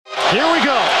Here we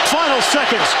go. Final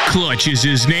seconds. Clutch is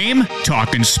his name.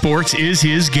 Talking sports is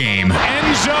his game.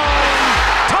 End zone.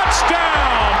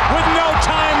 Touchdown with no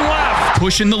time left.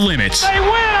 Pushing the limits. They win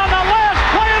on the last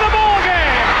play of the ball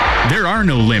game. There are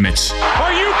no limits.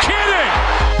 Are you kidding?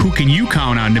 Who can you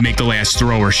count on to make the last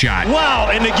throw or shot? Wow,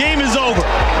 and the game is over.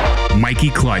 Mikey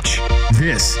Clutch.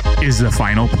 This is the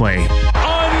final play.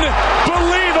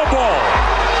 Unbelievable.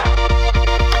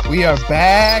 We are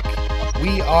back.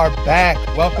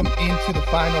 Welcome into the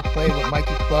final play with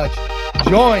Mikey Clutch,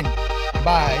 joined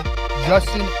by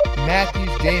Justin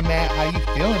Mathews. J Matt, how you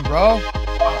feeling, bro?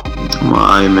 I'm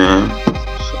alright, man.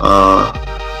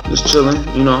 Just chilling,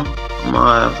 you know. I'm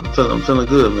alright. I'm feeling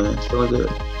good, man. Feeling good.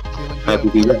 Happy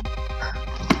to be here.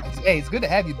 Hey, it's good to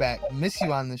have you back. Miss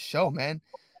you on this show, man.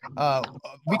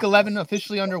 Week 11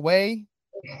 officially underway.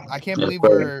 I can't believe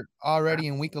we're already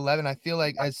in week 11. I feel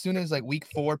like as soon as week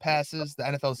 4 passes, the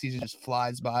NFL season just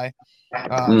flies by.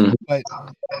 But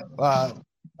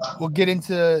we'll get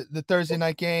into the Thursday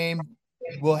night game.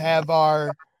 We'll have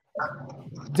our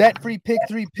debt-free pick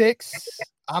 3 picks.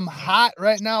 I'm hot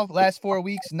right now. Last 4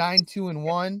 weeks,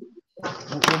 9-2-1.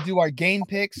 We'll do our game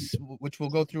picks, which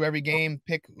we'll go through every game,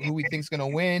 pick who we think is going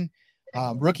to win.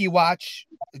 Rookie watch.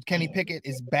 Kenny Pickett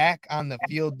is back on the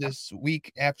field this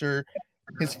week after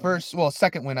his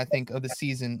second win, I think, of the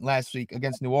season last week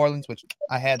against New Orleans, which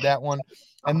I had that one.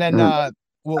 And then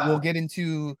we'll get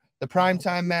into the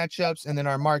primetime matchups and then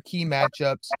our marquee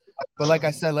matchups. But like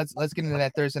I said, let's get into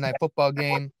that Thursday night football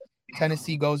game.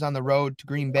 Tennessee goes on the road to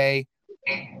Green Bay.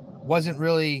 Wasn't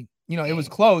really, it was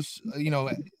close,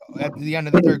 at the end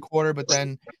of the third quarter, but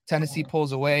then Tennessee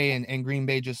pulls away and Green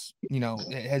Bay just,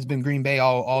 it has been Green Bay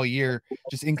all year,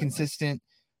 just inconsistent.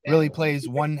 Really plays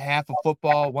one half of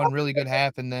football, one really good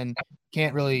half, and then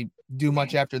can't really do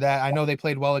much after that. I know they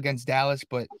played well against Dallas,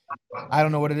 but I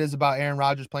don't know what it is about Aaron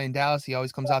Rodgers playing Dallas. He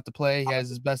always comes out to play. He has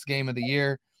his best game of the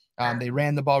year. They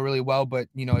ran the ball really well, but,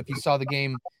 if you saw the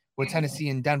game with Tennessee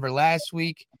and Denver last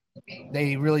week,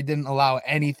 they really didn't allow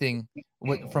anything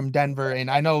from Denver.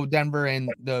 And I know Denver and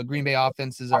the Green Bay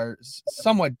offenses are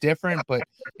somewhat different, but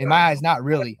in my eyes, not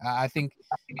really. I think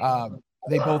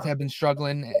they both have been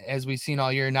struggling, as we've seen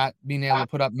all year, not being able to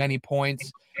put up many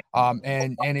points,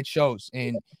 and it shows.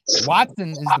 And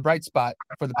Watson is the bright spot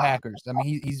for the Packers. I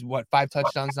mean, he's 5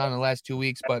 touchdowns now in the last 2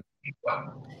 weeks, but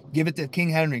give it to King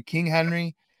Henry. King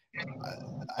Henry,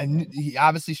 he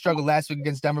obviously struggled last week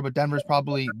against Denver, but Denver's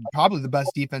probably the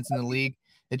best defense in the league.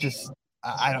 It just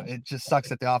sucks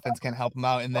that the offense can't help him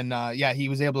out. And then he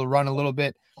was able to run a little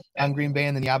bit on Green Bay,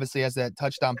 and then he obviously has that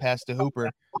touchdown pass to Hooper.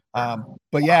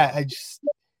 But yeah,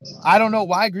 I don't know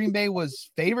why Green Bay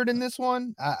was favored in this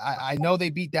one. I know they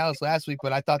beat Dallas last week,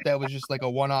 but I thought that was just like a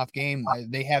one-off game.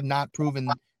 They have not proven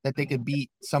that they could beat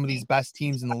some of these best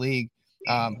teams in the league.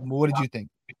 What did you think?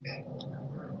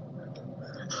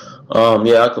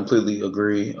 Yeah, I completely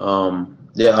agree. I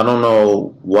don't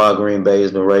know why Green Bay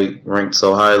has been ranked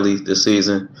so highly this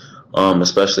season,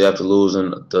 especially after losing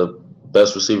the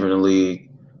best receiver in the league,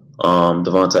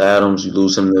 Devonta Adams. You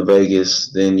lose him to Vegas,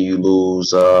 then you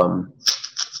lose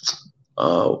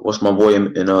what's my boy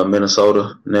in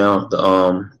Minnesota now,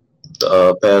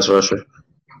 the pass rusher.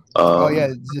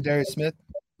 Zadarius Smith.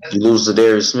 You lose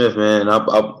Zadarius Smith, man.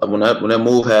 When that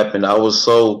move happened, I was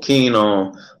so keen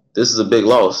on. This is a big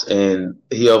loss, and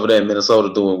he over there in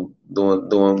Minnesota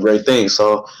doing great things.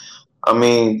 So, I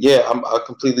mean, I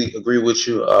completely agree with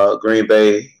you. Green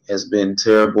Bay has been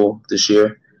terrible this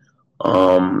year.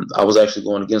 I was actually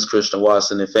going against Christian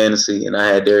Watson in fantasy, and I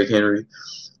had Derrick Henry.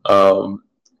 So,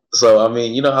 I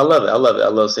mean, I love it. I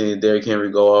love seeing Derrick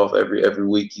Henry go off every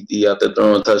week. He out there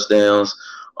throwing touchdowns.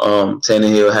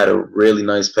 Tannehill had a really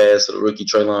nice pass to the rookie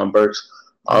Treylon Burks.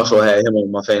 I also had him on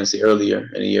my fantasy earlier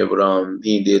in the year, but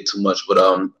he did too much. But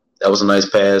that was a nice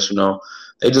pass.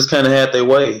 They just kind of had their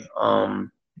way,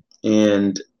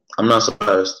 and I'm not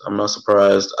surprised. I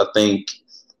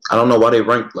don't know why they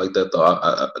ranked like that though.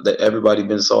 That everybody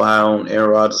been so high on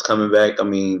Aaron Rodgers coming back. I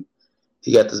mean,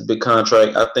 he got this big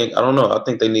contract. I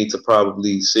think they need to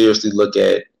probably seriously look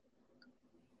at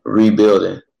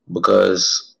rebuilding,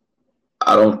 because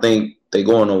I don't think they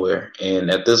going nowhere.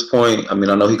 And at this point, I mean,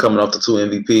 I know he coming off the 2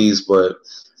 MVPs, but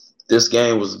this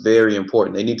game was very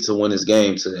important. They needed to win this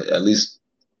game to at least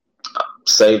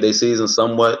save their season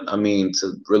somewhat. I mean,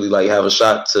 to really have a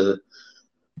shot to,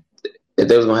 if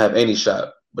they was going to have any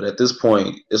shot. But at this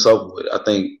point, it's over with. I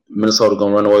think Minnesota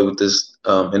going to run away with this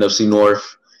NFC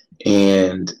North,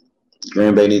 and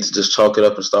Green Bay needs to just chalk it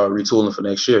up and start retooling for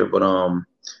next year. But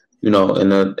in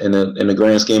the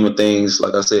grand scheme of things,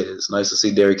 like I said, it's nice to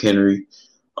see Derrick Henry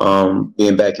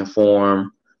being back in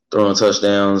form. throwing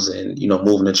touchdowns and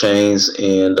moving the chains.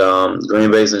 And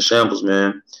Green Bay's in shambles,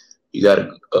 man. You got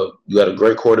a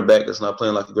great quarterback that's not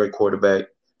playing like a great quarterback.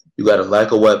 You got a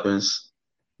lack of weapons,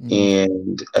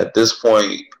 and at this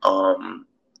point,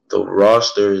 the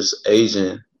roster is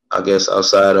aging. I guess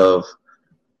outside of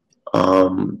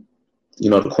the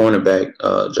cornerback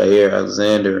Jair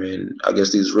Alexander and I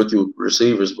guess these rookie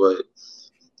receivers, but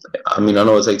I mean I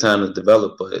know it takes time to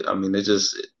develop, but I mean they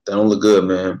don't look good,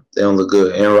 man. They don't look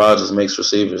good. Aaron Rodgers makes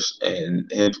receivers,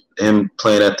 and him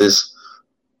playing at this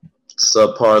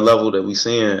subpar level that we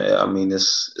seeing, I mean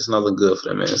it's not looking good for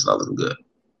them, man. It's not looking good.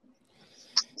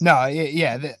 No,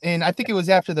 yeah, and I think it was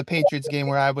after the Patriots game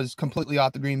where I was completely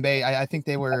off the Green Bay. I think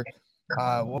they were,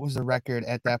 what was the record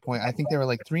at that point? I think they were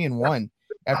like 3-1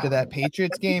 after that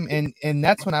Patriots game, and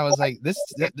that's when I was like,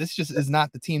 this just is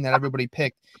not the team that everybody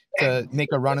picked to make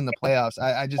a run in the playoffs.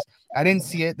 I didn't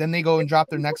see it. Then they go and drop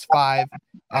their next 5,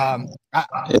 and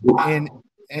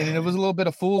it was a little bit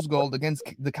of fool's gold against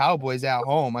the Cowboys at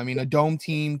home. I mean, a dome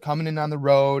team coming in on the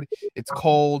road. It's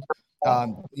cold.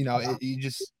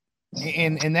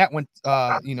 And that went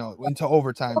into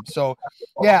overtime. So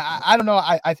yeah, I don't know.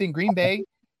 I think Green Bay,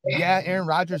 yeah, Aaron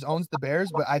Rodgers owns the Bears,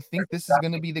 but I think this is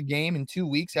going to be the game in 2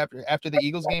 weeks after the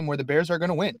Eagles game where the Bears are going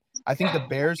to win. I think the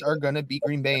Bears are going to beat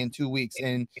Green Bay in 2 weeks,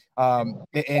 and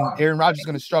Aaron Rodgers is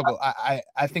going to struggle.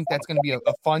 I think that's going to be a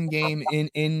fun game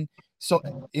in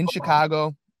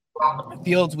Chicago.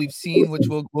 Fields we've seen, which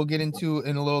we'll get into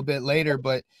in a little bit later,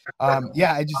 but I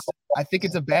think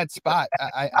it's a bad spot.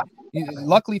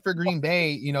 Luckily for Green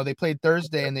Bay, they played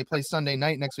Thursday and they play Sunday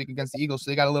night next week against the Eagles,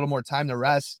 so they got a little more time to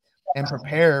rest and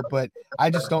prepare. But I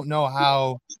just don't know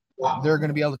how they're going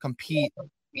to be able to compete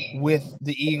with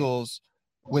the Eagles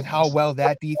with how well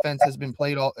that defense has been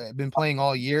playing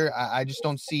all year. I just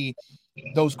don't see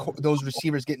those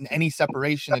receivers getting any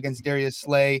separation against Darius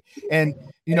Slay. And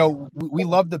we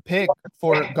love the pick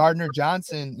for Gardner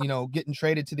Johnson, getting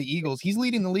traded to the Eagles. He's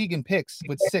leading the league in picks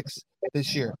with 6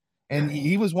 this year, and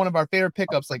he was one of our favorite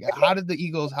pickups. Like, how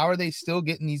are they still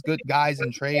getting these good guys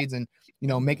in trades and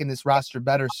making this roster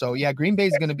better? So yeah, Green Bay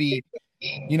is going to be,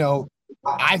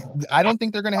 I don't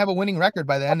think they're going to have a winning record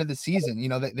by the end of the season.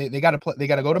 They got to play. They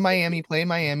got to go to Miami, play in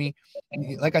Miami.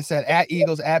 Like I said, at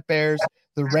Eagles, at Bears,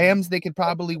 the Rams. They could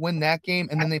probably win that game,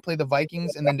 and then they play the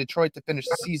Vikings and then Detroit to finish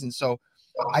the season. So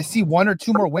I see 1 or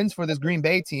 2 more wins for this Green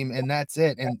Bay team, and that's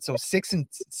it. And so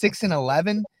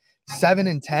 6-11,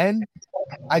 7-10.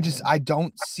 I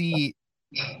don't see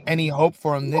any hope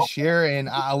for them this year. And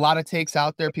a lot of takes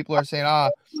out there. People are saying,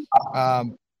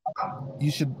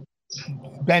 you should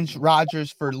bench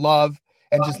Rodgers for Love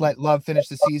and just let Love finish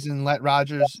the season. Let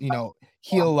Rodgers,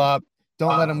 heal up.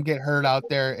 Don't let him get hurt out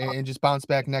there and just bounce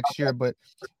back next year. But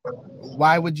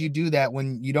why would you do that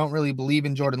when you don't really believe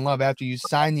in Jordan Love after you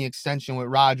sign the extension with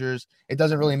Rodgers? It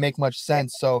doesn't really make much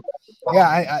sense. So yeah,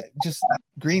 I just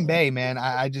Green Bay, man.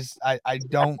 I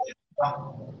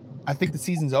think the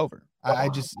season's over. I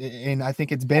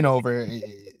think it's been over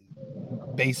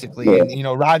basically.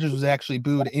 And Rodgers was actually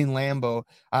booed in Lambeau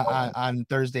on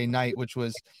Thursday night, which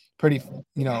was pretty,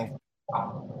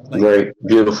 very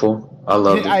beautiful. I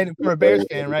love it. For a Bears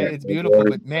fan, right? It's beautiful,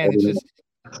 but man,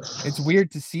 it's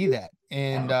weird to see that.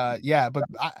 And but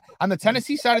on the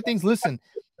Tennessee side of things, listen,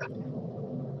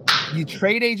 you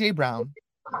trade AJ Brown,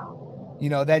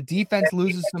 that defense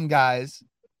loses some guys.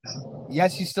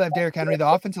 Yes, you still have Derrick Henry. The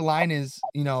offensive line is,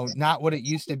 not what it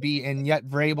used to be, and yet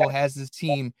Vrabel has this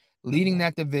team leading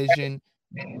that division,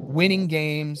 winning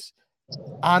games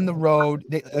on the road.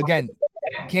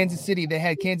 Kansas City, they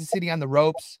had Kansas City on the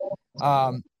ropes.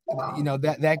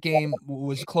 That game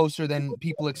was closer than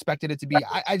people expected it to be.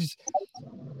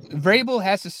 Vrabel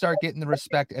has to start getting the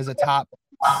respect as a top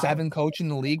 7 coach in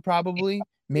the league, probably,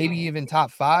 maybe even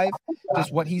top 5.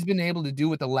 Just what he's been able to do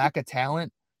with the lack of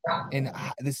talent. And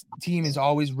this team is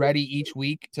always ready each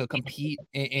week to compete,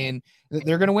 and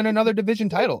they're going to win another division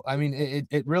title. I mean,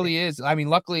 it really is. I mean,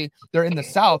 luckily they're in the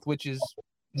South, which is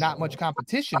not much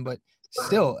competition, but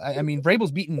still, I mean,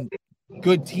 Vrabel's beaten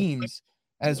good teams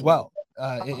as well.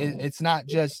 It's not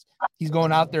just he's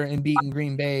going out there and beating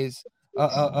Green Bay's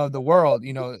of the world.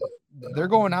 They're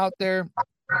going out there.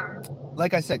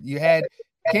 Like I said, you had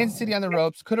Kansas City on the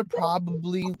ropes, could have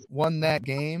probably won that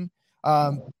game.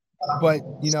 But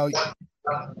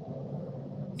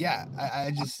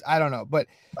I don't know. But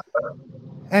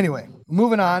anyway,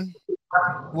 moving on.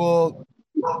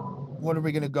 What are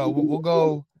we gonna go? We'll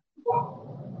go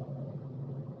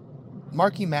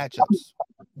marquee matchups.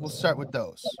 We'll start with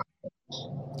those.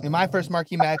 In my first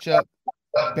marquee matchup,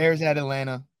 Bears at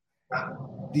Atlanta.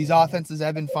 These offenses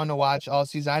have been fun to watch all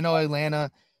season. I know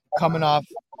Atlanta coming off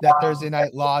that Thursday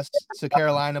night loss to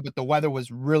Carolina, but the weather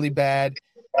was really bad.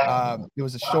 It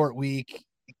was a short week.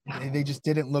 They just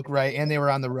didn't look right, and they were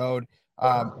on the road.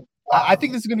 I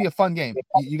think this is going to be a fun game.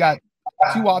 You got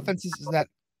two offenses that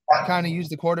kind of use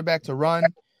the quarterback to run.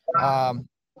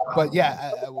 But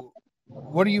yeah,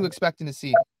 what are you expecting to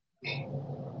see?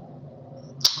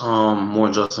 More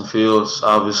Justin Fields,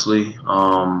 obviously.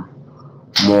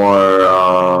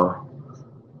 More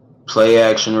play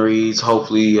action reads.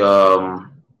 Hopefully,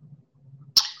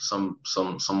 some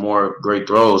more great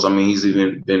throws. I mean, he's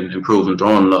even been improving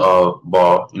throwing the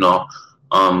ball. You know,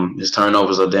 his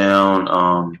turnovers are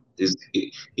down. He's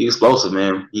explosive,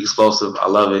 man. He's explosive. I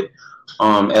love it.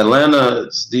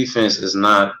 Atlanta's defense is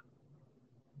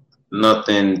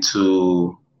nothing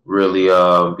to really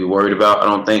be worried about.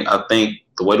 I think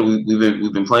the way that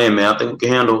we've been playing, man, I think we can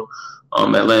handle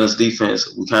Atlanta's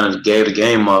defense. We kind of gave the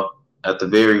game up at the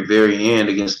very, very end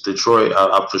against Detroit.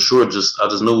 I for sure I just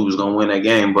knew we was gonna win that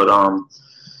game. But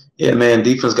yeah, man,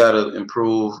 defense got to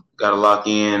improve, got to lock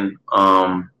in.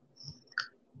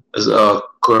 Is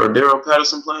Cordero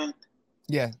Patterson playing?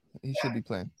 Yeah, he should be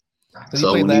playing. He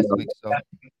So played we last need week, so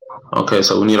Okay,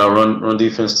 so we need our run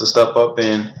defense to step up,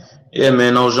 and yeah,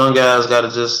 man, those young guys got to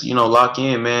just lock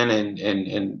in, man,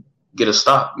 and get a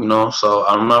stop, So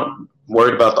I'm not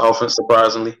worried about the offense,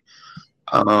 surprisingly.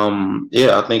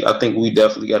 Yeah, I think we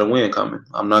definitely got a win coming.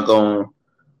 I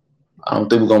don't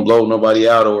think we're gonna blow nobody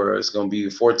out, or it's gonna be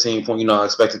 14 point. I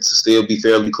expect it to still be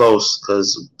fairly close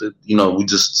because we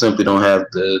just simply don't have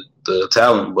the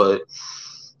talent, but.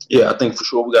 Yeah, I think for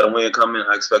sure we got a win coming.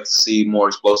 I expect to see more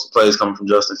explosive plays coming from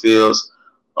Justin Fields.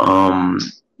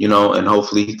 And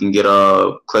hopefully he can get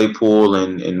Claypool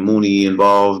and Mooney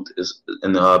involved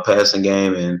in the passing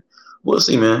game, and we'll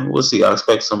see, man. We'll see. I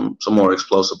expect some more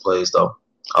explosive plays, though.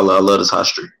 I love this hot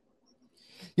streak.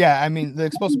 yeah, I mean, the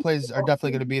explosive plays are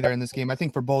definitely going to be there in this game, I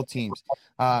think, for both teams.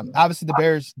 Obviously, the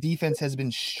Bears' defense has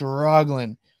been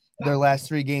struggling their last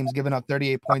 3 games, giving up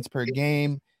 38 points per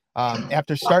game.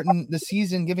 After starting the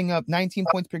season, giving up 19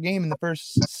 points per game in the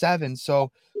first 7.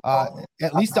 So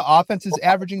at least the offense is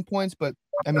averaging points, but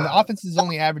I mean, the offense is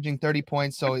only averaging 30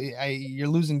 points. So you're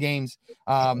losing games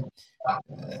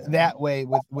that way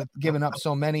with giving up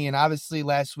so many. And obviously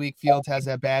last week Fields has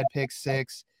that bad pick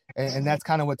 6, and that's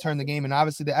kind of what turned the game. And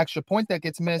obviously the extra point that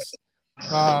gets missed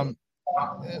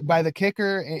by the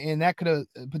kicker, and that could have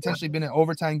potentially been an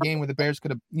overtime game where the Bears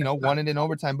could have, won it in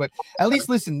overtime. But at least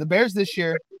listen, the Bears this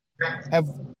year have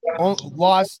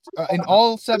lost in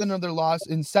 7 of their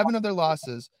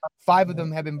losses, 5 of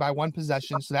them have been by 1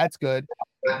 possession, so that's good.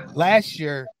 Last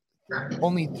year,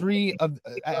 only 3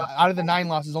 out of the 9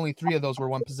 losses, only 3 of those were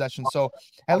 1 possession. So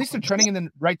at least they're trending in the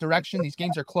right direction. These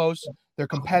games are close, they're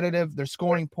competitive, they're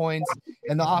scoring points,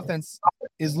 and the offense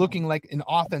is looking like an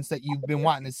offense that you've been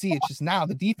wanting to see. It's just now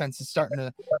the defense is starting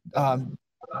to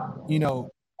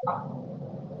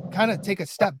kind of take a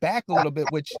step back a little bit,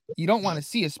 which you don't want to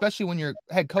see, especially when your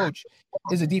head coach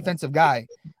is a defensive guy.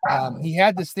 He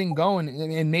had this thing going,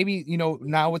 and maybe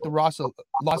now with the loss of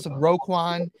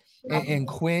Roquan and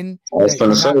Quinn. I was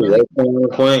going to say,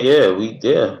 Quinn,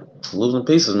 losing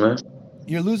pieces, man.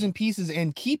 You're losing pieces,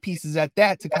 and key pieces at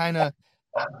that, to kind of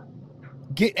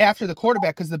get after the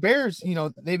quarterback, because the Bears,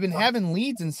 they've been having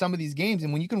leads in some of these games,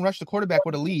 and when you can rush the quarterback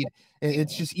with a lead,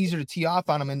 it's just easier to tee off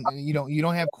on them. And you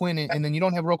don't have Quinn, and then you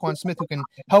don't have Roquan Smith who can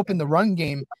help in the run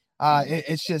game.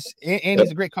 It's just, and he's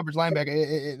a great coverage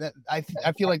linebacker.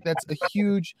 I feel like that's a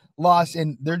huge loss,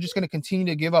 and they're just going to continue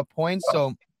to give up points.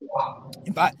 So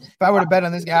if I were to bet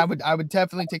on this guy, I would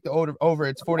definitely take the over.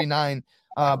 It's 49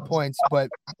 points, but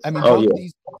I mean, both of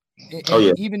these,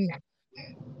 even.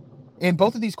 And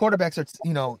both of these quarterbacks are,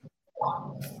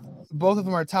 both of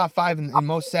them are top 5 in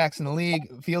most sacks in the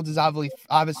league. Fields is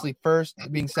obviously first,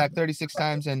 being sacked 36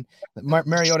 times, and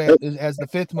Mariota has the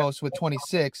 5th most with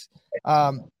 26.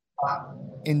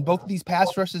 And both of these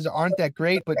pass rushes aren't that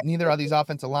great, but neither are these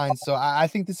offensive lines. So I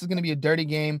think this is going to be a dirty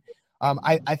game.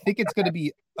 I think it's going to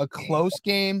be a close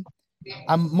game.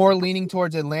 I'm more leaning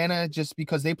towards Atlanta just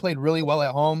because they played really well at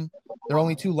home. They're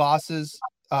only 2 losses.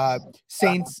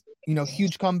 Saints,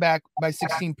 huge comeback by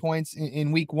 16 points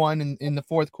in week 1 in the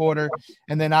 4th quarter.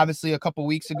 And then obviously a couple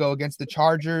weeks ago against the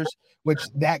Chargers, which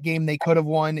that game they could have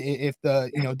won if the,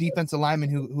 defensive lineman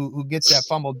who gets that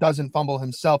fumble doesn't fumble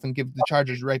himself and give the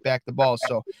Chargers right back the ball.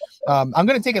 So I'm going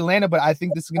to take Atlanta, but I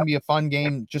think this is going to be a fun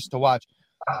game just to watch.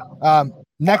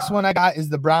 Next one I got is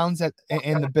the Browns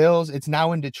and the Bills. It's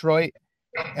now in Detroit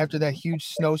after that huge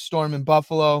snowstorm in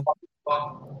Buffalo.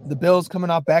 The Bills coming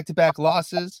off back-to-back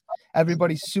losses.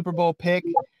 Everybody's Super Bowl pick.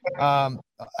 I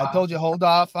told you, hold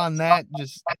off on that.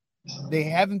 Just they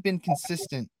haven't been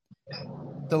consistent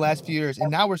the last few years,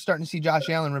 and now we're starting to see Josh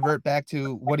Allen revert back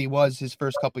to what he was his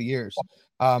first couple years.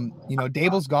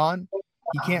 Dable's gone.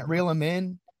 He can't reel him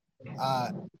in.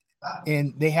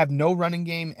 And they have no running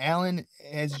game. Allen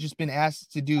has just been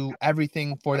asked to do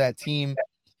everything for that team,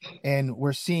 and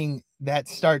we're seeing that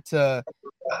start to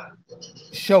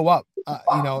show up,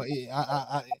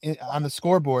 on the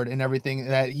scoreboard and everything,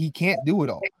 that he can't do it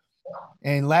all.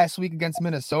 And last week against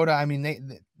Minnesota, I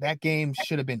mean, that game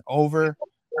should have been over.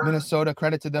 Minnesota,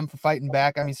 credit to them for fighting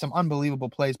back. I mean, some unbelievable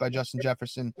plays by Justin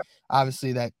Jefferson,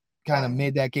 obviously, that kind of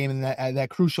made that game, and that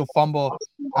crucial fumble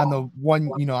on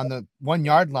the 1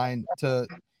 yard line to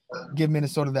give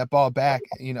Minnesota that ball back,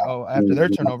 after their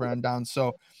turnover on down.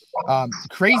 So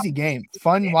crazy game,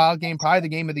 fun, wild game, probably the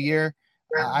game of the year,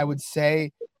 I would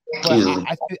say. But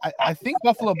I think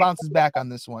Buffalo bounces back on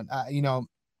this one.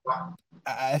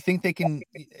 I think they can,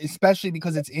 especially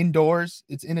because it's indoors,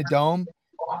 it's in a dome.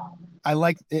 I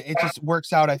like it. Just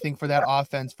works out, I think, for that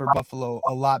offense for Buffalo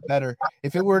a lot better.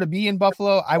 If it were to be in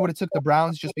Buffalo, I would have took the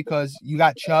Browns, just because you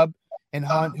got Chubb and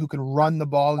Hunt who can run the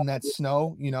ball in that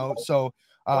snow, So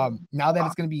now that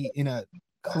it's going to be in a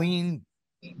clean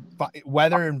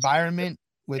weather environment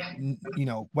with,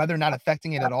 weather not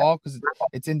affecting it at all because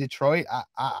it's in Detroit,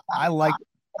 I like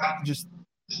just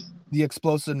the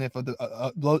explosiveness of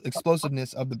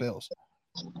the Bills.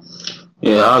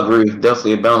 Yeah, I agree.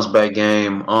 Definitely a bounce back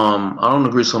game. I don't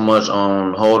agree so much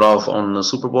on hold off on the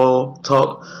Super Bowl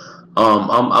talk.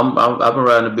 I've been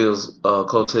riding the Bills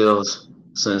coattails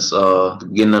since the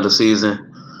beginning of the season.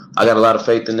 I got a lot of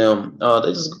faith in them.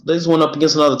 They just went up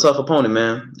against another tough opponent,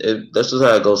 man. That's just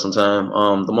how it goes sometimes.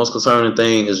 The most concerning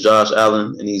thing is Josh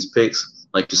Allen and these picks,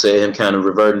 like you said, him kind of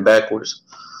reverting backwards.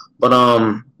 But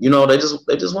they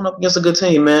just went up against a good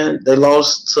team, man. They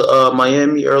lost to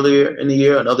Miami earlier in the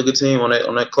year, another good team on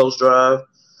that close drive.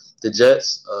 The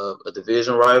Jets, a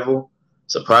division rival,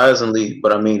 surprisingly,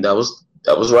 but I mean that was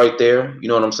right there. You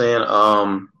know what I'm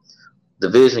saying?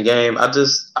 Division game. I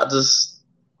just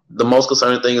the most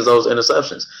concerning thing is those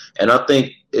interceptions, and I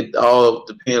think it all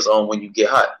depends on when you get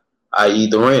hot. I.e.,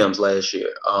 the Rams last year.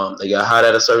 They got hot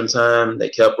at a certain time. They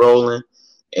kept rolling,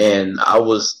 and I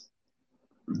was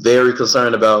very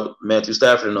concerned about Matthew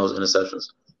Stafford and those interceptions.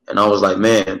 And I was like,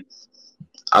 man,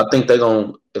 I think they're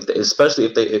going to, especially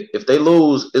if they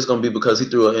lose, it's going to be because he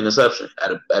threw an interception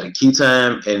at a key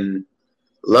time. And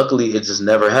luckily, it just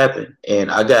never happened. And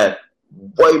I got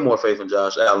way more faith in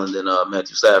Josh Allen than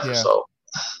Matthew Stafford. Yeah. So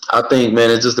I think, man,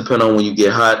 it just depends on when you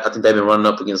get hot. I think they've been running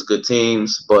up against good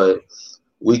teams, but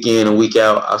week in and week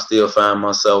out, I still find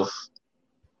myself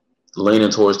leaning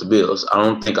towards the Bills. I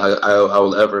don't think I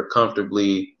will ever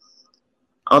comfortably.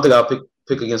 I don't think I'll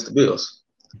pick against the Bills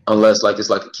unless it's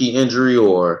like a key injury,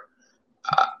 or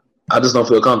I just don't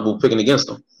feel comfortable picking against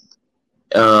them.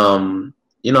 I don't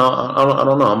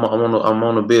know. I'm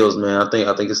on the Bills, man. I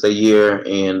think it's their year,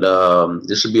 and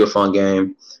this should be a fun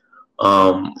game.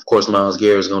 Of course, Myles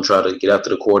Garrett is going to try to get after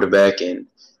the quarterback, and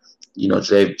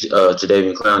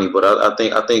Jadeveon Clowney. But I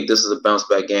think this is a bounce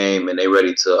back game, and they're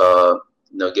ready to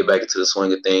get back into the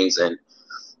swing of things and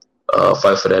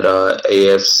fight for that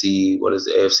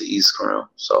AFC East crown.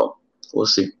 So we'll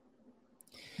see.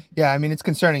 Yeah, I mean, it's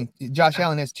concerning. Josh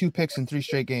Allen has 2 picks in 3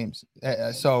 straight games.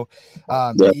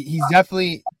 He's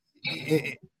definitely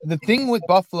the thing with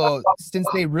Buffalo, since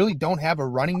they really don't have a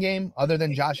running game other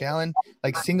than Josh Allen,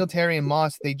 like Singletary and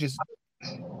Moss,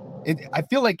 I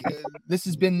feel like this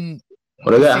has been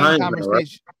the same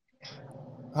conversation.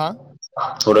 Huh?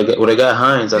 Well, they got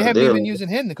Hines. They haven't even using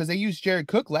him because they used Jared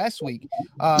Cook last week.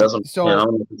 I don't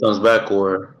know if he comes back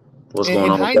or what's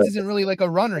going on. Hines isn't really like a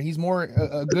runner. He's more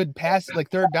a good pass, like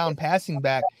third down passing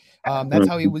back. That's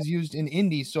how he was used in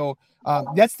Indy. So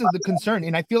that's the concern.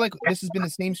 And I feel like this has been the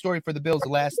same story for the Bills the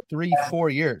last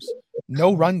 3-4 years.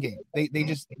 No run game. They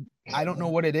just, I don't know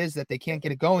what it is that they can't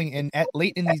get it going. And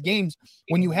late in these games,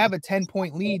 when you have a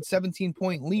 10-point lead,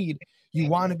 17-point lead, you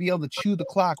want to be able to chew the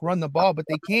clock, run the ball, but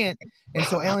they can't. And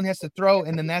so Allen has to throw,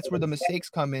 and then that's where the mistakes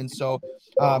come in. So,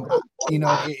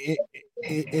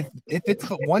 if it's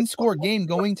a 1-score game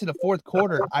going to the fourth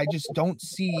quarter, I just don't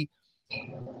see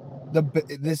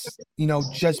this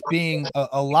just being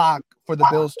a lock for the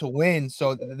Bills to win.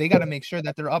 So they got to make sure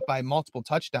that they're up by multiple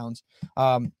touchdowns.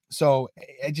 I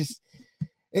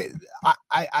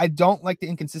don't like the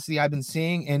inconsistency I've been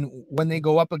seeing, and when they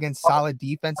go up against solid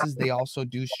defenses, they also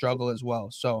do struggle as well.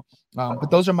 So, but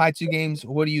those are my 2 games.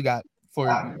 What do you got for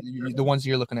the ones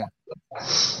you're looking at?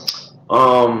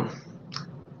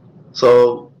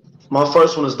 So my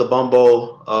first one is the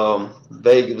Bumbo,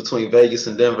 between Vegas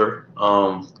and Denver.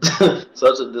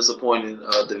 Such a disappointing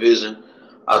division.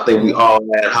 I think we all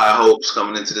had high hopes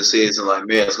coming into the season. Like,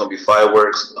 man, it's gonna be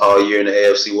fireworks all year in the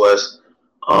AFC West.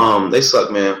 They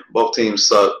suck, man. Both teams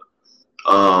suck.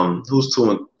 Who's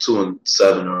 2-7?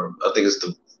 Or I think it's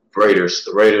the Raiders.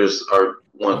 The Raiders are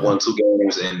won 2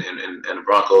 games, and the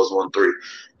Broncos won 3.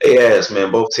 They ass,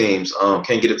 man. Both teams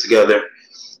can't get it together.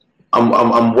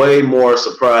 I'm way more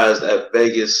surprised at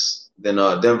Vegas than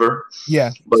Denver. Yeah,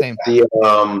 but same.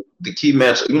 The key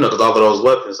match, because all of those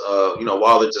weapons,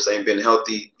 Waller just ain't been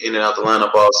healthy in and out the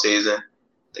lineup all season.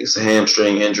 I think it's a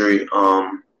hamstring injury.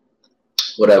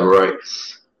 Whatever, right?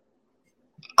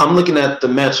 I'm looking at the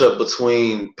matchup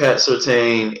between Pat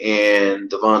Surtain and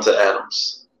Devonta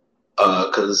Adams,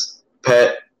 because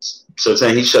Pat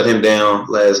Surtain, he shut him down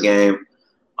last game.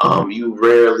 You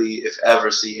rarely, if ever,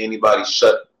 see anybody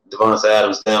shut Devonta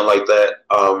Adams down like that.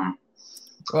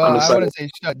 Well, I wouldn't say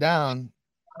shut down,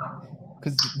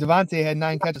 because Devontae had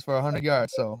 9 catches for 100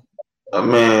 yards. So,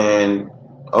 man,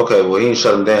 okay, well, he didn't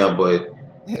shut him down, but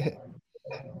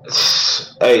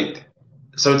hey,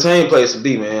 Surtain plays to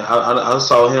be, man. I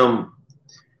saw him.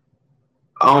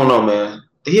 I don't know, man.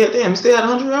 He still had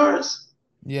 100 yards.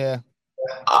 Yeah,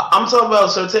 I'm talking about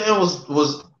Surtain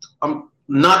was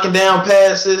knocking down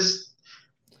passes.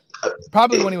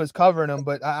 Probably when he was covering him,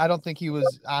 but I don't think he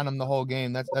was on him the whole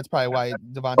game. That's probably why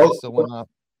Devontae still went up.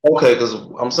 Okay, because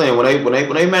I'm saying when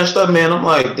they matched up, man, I'm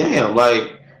like, damn,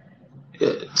 like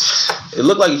it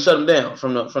looked like he shut him down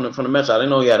from the match. I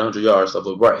didn't know he had 100 yards,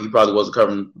 but right, he probably wasn't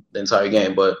covering the entire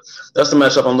game. But that's the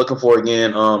matchup I'm looking for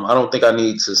again. I don't think I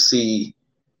need to see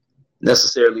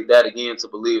necessarily that again to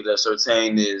believe that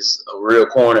Surtain is a real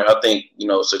corner. I think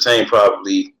Surtain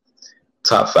probably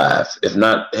top 5, if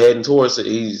not heading towards it.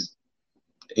 He's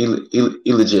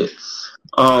legit.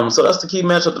 So that's the key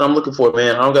matchup that I'm looking for,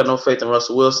 man. I don't got no faith in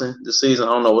Russell Wilson this season.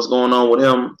 I don't know what's going on with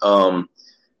him.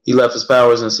 He left his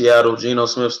powers in Seattle. Geno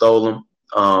Smith stole him.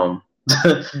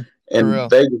 And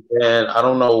Vegas, man, I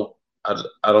don't know.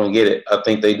 I don't get it. I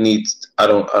think they need. I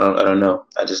don't know.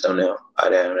 I just don't know. I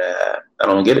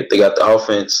don't get it. They got the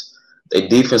offense. Their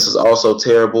defense is also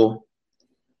terrible.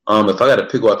 If I got to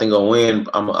pick who I think gonna win,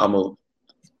 I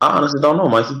honestly don't know,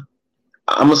 Mikey.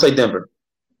 I'm gonna say Denver.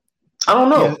 I don't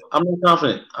know. Yeah. I'm not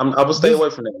confident. I will stay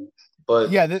away from them. But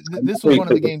yeah, this was one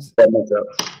of the games.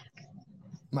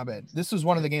 My bad. This was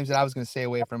one of the games that I was going to stay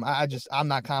away from. I'm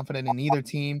not confident in either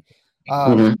team.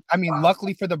 I mean,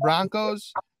 luckily for the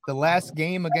Broncos, the last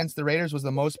game against the Raiders was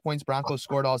the most points Broncos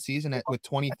scored all season with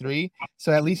 23.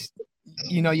 So at least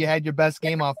you had your best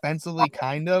game offensively,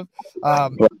 kind of.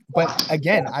 But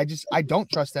again, I don't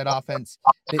trust that offense.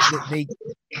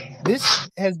 This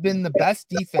has been the best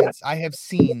defense I have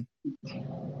seen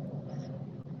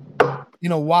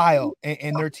in a while,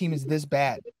 and their team is this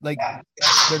bad. Like,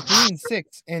 they're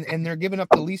 3-6, and they're giving up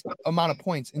the least amount of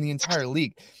points in the entire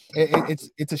league.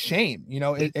 It's a shame.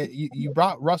 You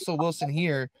brought Russell Wilson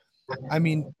here. I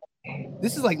mean,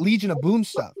 this is like Legion of Boom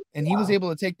stuff, and he was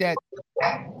able to take that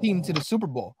team to the Super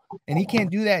Bowl, and he can't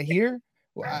do that here.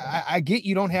 I get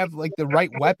you don't have like the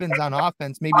right weapons on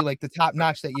offense, maybe like the top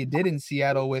notch that you did in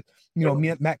Seattle with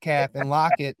Metcalf and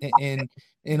Lockett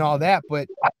and all that, but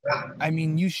I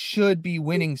mean, you should be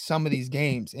winning some of these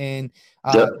games, and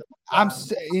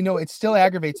it still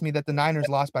aggravates me that the Niners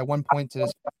lost by 1 point to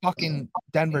this fucking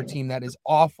Denver team that is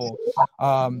awful.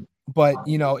 But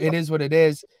it is what it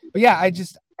is. But yeah,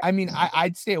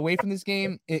 I'd stay away from this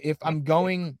game. If I'm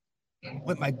going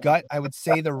with my gut, I would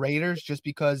say the Raiders, just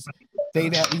because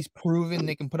they've at least proven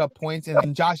they can put up points.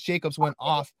 And Josh Jacobs went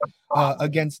off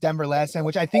against Denver last time,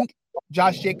 which I think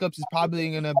Josh Jacobs is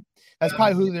that's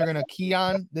probably who they're going to key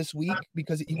on this week,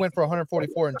 because he went for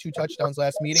 144 and 2 touchdowns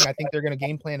last meeting. I think they're going to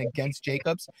game plan against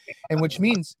Jacobs, and which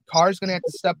means Carr's going to have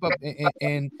to step up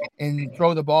and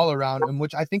throw the ball around, and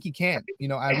which I think he can.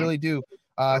 I really do.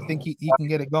 I think he can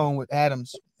get it going with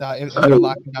Adams if they're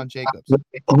locking down Jacobs.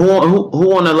 Who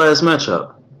won that last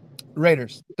matchup?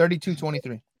 Raiders,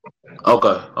 32-23.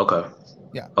 Okay.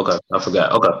 Yeah. Okay, I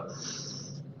forgot. Okay.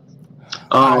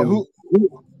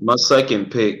 My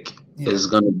second pick is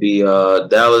going to be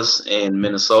Dallas and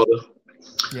Minnesota.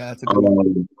 Yeah, that's a good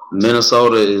one.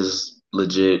 Minnesota is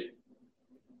legit.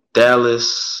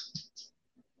 Dallas,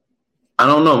 I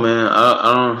don't know, man.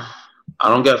 I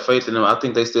don't got faith in them. I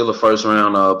think they still a first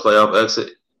round playoff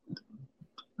exit,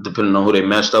 depending on who they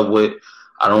matched up with.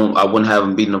 I wouldn't have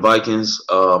them beating the Vikings.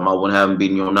 I wouldn't have them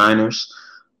beating your Niners.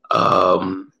 I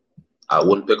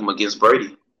wouldn't pick them against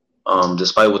Brady.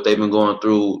 Despite what they've been going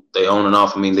through, they on and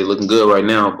off. I mean, they're looking good right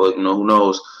now, but who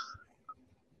knows?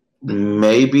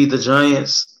 Maybe the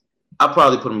Giants. I'd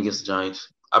probably put them against the Giants.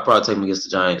 I'd probably take them against the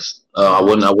Giants. I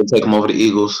wouldn't take them over the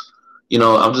Eagles.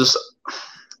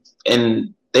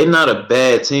 And they're not a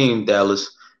bad team,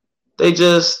 Dallas. They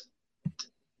just,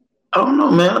 I don't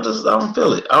know, man. I don't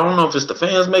feel it. I don't know if it's the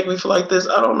fans make me feel like this.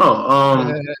 I don't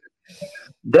know.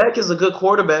 Dak is a good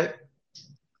quarterback.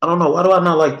 I don't know. Why do I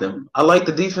not like them? I like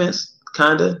the defense,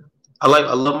 kinda. I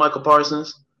love Michael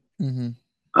Parsons. Mm-hmm.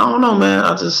 I don't know, man.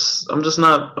 I'm just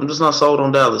not sold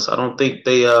on Dallas. I don't think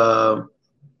they're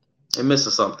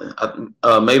missing something.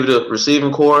 Maybe the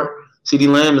receiving core. CeeDee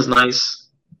Lamb is nice.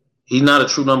 He's not a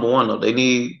true number one though. They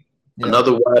need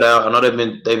another wideout. I know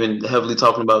they've been heavily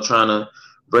talking about trying to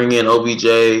bring in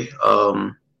OBJ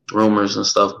rumors and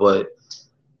stuff, but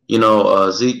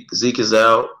Zeke is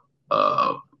out.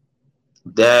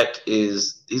 Dak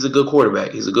he's a good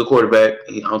quarterback. He's a good quarterback.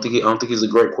 I don't think he's a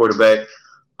great quarterback.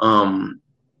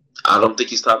 I don't think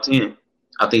he's top 10.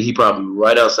 I think he probably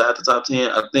right outside the top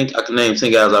 10. I think I can name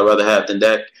 10 guys I'd rather have than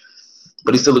Dak,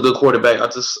 but he's still a good quarterback. I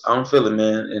don't feel it,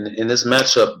 man. And in this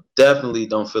matchup, definitely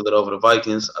don't feel it over the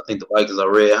Vikings. I think the Vikings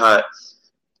are red hot.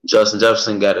 Justin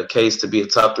Jefferson got a case to be a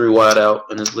top 3 wideout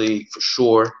in this league for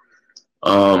sure.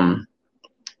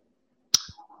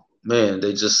 Man,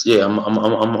 they just I'm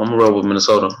gonna roll with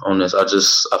Minnesota on this. I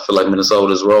feel like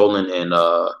Minnesota's rolling and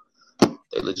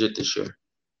they legit this year.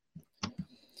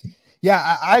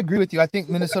 Yeah, I agree with you. I think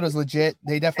Minnesota's legit.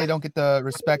 They definitely don't get the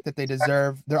respect that they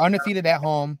deserve. They're undefeated at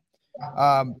home.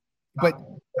 But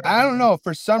I don't know.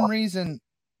 For some reason,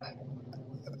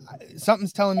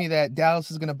 something's telling me that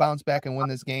Dallas is going to bounce back and win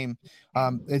this game.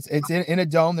 It's in a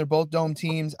dome. They're both dome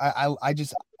teams.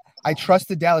 I trust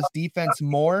the Dallas defense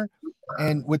more.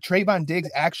 And with Trayvon Diggs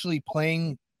actually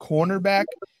playing cornerback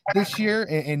this year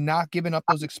and not giving up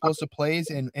those explosive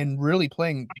plays and really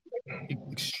playing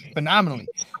phenomenally.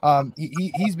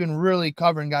 He's been really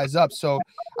covering guys up. So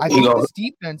I think this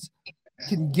defense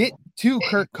can get to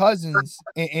Kirk Cousins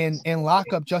and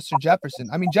lock up Justin Jefferson.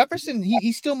 I mean, Jefferson,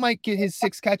 he still might get his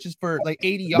 6 catches for like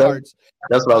 80 yards.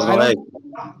 That's what I was going to say.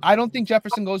 I don't think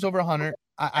Jefferson goes over 100.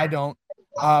 I don't.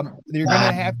 You're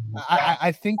gonna have.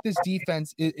 I think this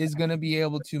defense is gonna be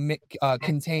able to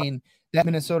contain that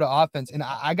Minnesota offense, and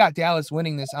I got Dallas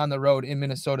winning this on the road in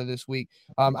Minnesota this week.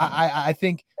 I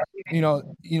think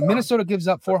Minnesota gives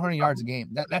up 400 yards a game.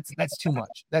 That's too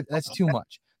much. That's too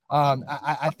much.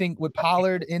 I think with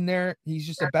Pollard in there, he's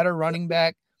just a better running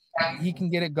back. He can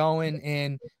get it going,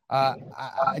 and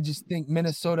I just think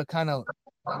Minnesota kind of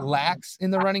lacks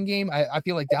in the running game. I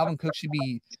feel like Dalvin Cook should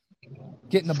be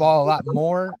getting the ball a lot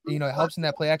more. It helps in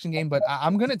that play action game, but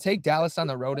I'm going to take Dallas on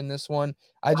the road in this one.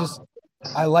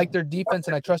 I like their defense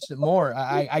and I trust it more.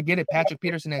 I get it. Patrick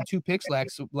Peterson had 2 picks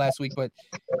last week, but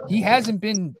he hasn't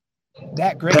been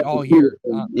that great all year.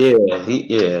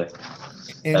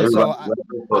 And so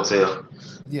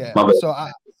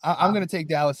I'm going to take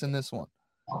Dallas in this one.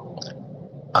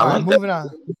 Moving on.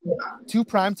 2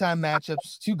 primetime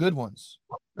matchups, 2 good ones.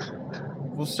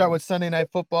 We'll start with Sunday Night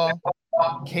Football.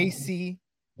 KC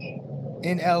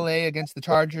in LA against the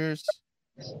Chargers.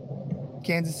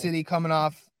 Kansas City coming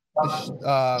off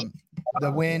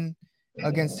the win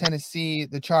against Tennessee.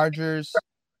 The Chargers.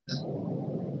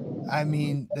 I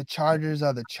mean, the Chargers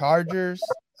are the Chargers.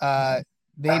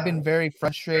 They've been very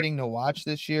frustrating to watch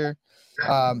this year.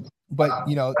 But,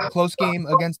 close game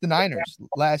against the Niners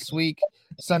last week.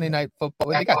 Sunday Night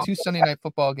Football. They got 2 Sunday Night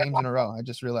Football games in a row. I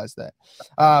just realized that.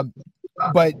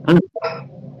 But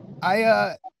they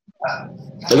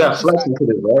got flexed into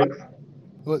it,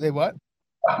 right? They what?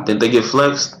 Did they get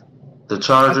flexed? The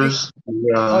Chargers?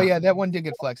 That one did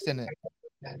get flexed, didn't it?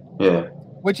 Yeah.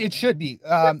 Which it should be.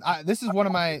 This is one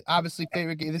of my obviously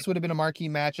favorite games. This would have been a marquee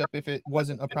matchup if it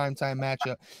wasn't a primetime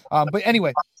matchup. But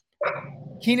anyway,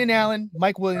 Keenan Allen,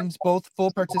 Mike Williams, both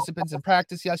full participants in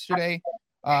practice yesterday.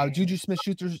 Juju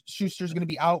Smith-Schuster is going to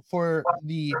be out for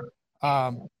the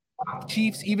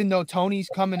Chiefs, even though Tony's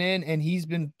coming in and he's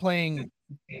been playing,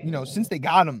 since they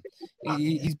got him,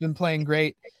 he's been playing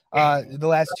great the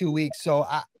last 2 weeks. So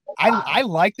I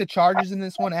like the Chargers in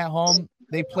this one at home.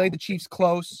 They played the Chiefs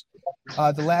close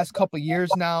the last couple of years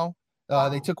now.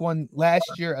 They took one last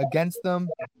year against them.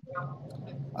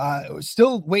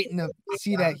 Still waiting to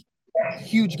see that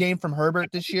huge game from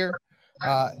Herbert this year,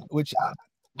 which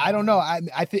I don't know.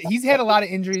 I think he's had a lot of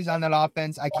injuries on that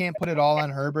offense. I can't put it all on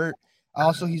Herbert.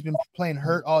 Also, he's been playing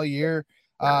hurt all year.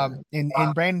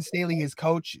 And Brandon Staley, his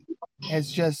coach,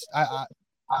 has just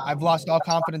I've lost all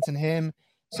confidence in him.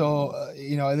 So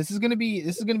this is gonna be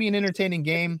an entertaining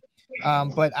game.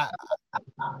 But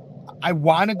I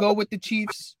want to go with the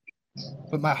Chiefs,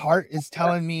 but my heart is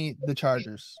telling me the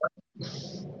Chargers.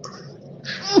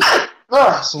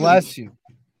 Bless you.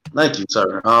 Thank you,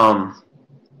 sir.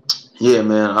 Yeah,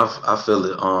 man, I feel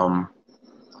it.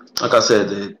 Like I said,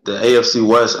 the AFC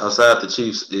West outside the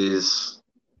Chiefs is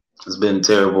It's been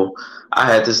terrible. I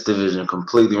had this division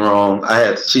completely wrong. I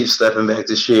had the Chiefs stepping back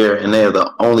this year, and they're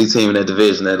the only team in that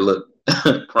division that looked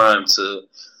primed to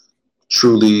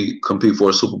truly compete for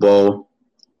a Super Bowl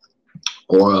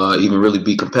or even really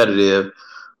be competitive.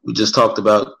 We just talked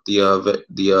about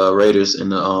the Raiders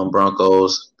and the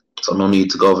Broncos, so no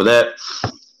need to go over that.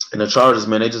 And the Chargers,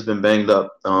 man, they just been banged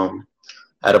up.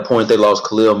 At a point, they lost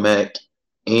Khalil Mack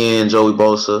and Joey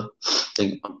Bosa. I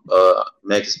think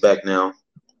Mack is back now.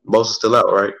 Bosa's still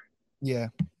out, right? Yeah.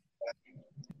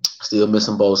 Still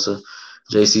missing Bosa.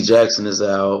 J.C. Jackson is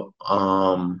out.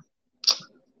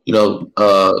 You know,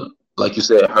 like you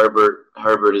said,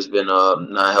 Herbert has been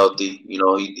not healthy. You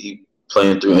know, he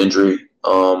playing through injury.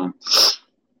 You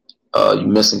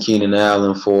missing Keenan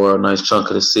Allen for a nice chunk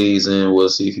of the season. We'll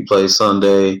see if he plays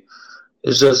Sunday.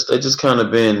 They just kind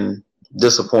of been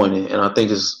disappointing, and I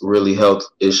think it's really health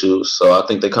issues. So I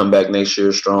think they come back next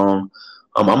year strong.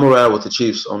 I'm gonna ride with the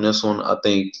Chiefs on this one. I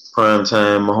think prime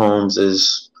time Mahomes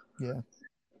is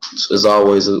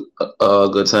always a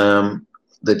good time.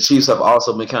 The Chiefs have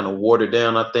also been kind of watered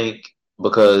down, I think,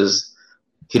 because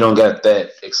he don't got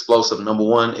that explosive number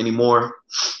one anymore.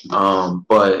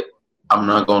 But I'm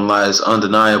not gonna lie, it's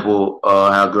undeniable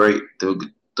how great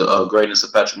the greatness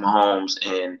of Patrick Mahomes,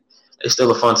 and it's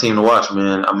still a fun team to watch,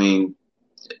 man. I mean,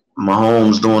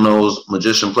 Mahomes doing those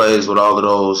magician plays with all of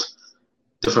those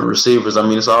different receivers. I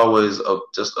mean, it's always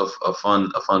just a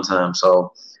fun time.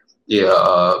 So yeah,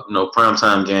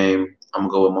 primetime game. I'm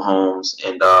gonna go with Mahomes,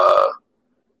 and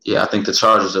I think the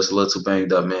Chargers just a little too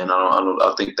banged up, man.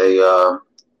 I think they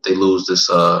lose this.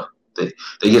 They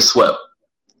get swept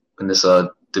in this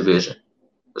division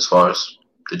as far as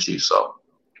the Chiefs. So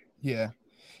yeah,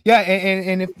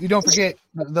 and if you don't forget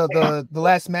the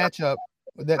last matchup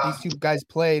that these two guys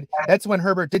played, that's when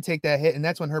Herbert did take that hit, and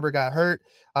that's when Herbert got hurt.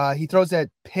 He throws that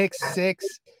pick six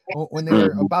when they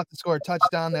were about to score a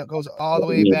touchdown that goes all the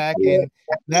way back, and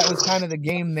that was kind of the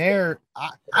game there.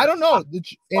 I don't know,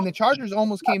 and the Chargers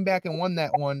almost came back and won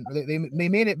that one. They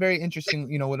made it very interesting,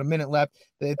 with a minute left.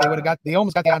 They almost got the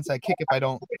onside kick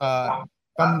if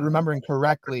I'm remembering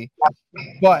correctly.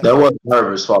 But that wasn't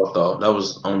Herbert's fault though. That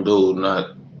was on dude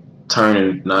not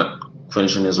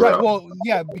finishing his route. Well,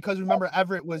 yeah, because remember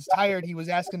Everett was tired. He was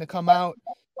asking to come out.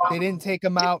 They didn't take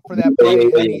him out for that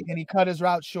play, and he cut his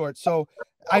route short. So,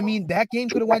 I mean, that game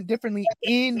could have went differently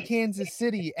in Kansas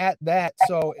City at that.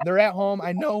 So they're at home.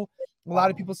 I know a lot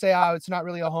of people say, it's not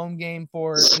really a home game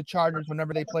for the Chargers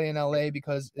whenever they play in LA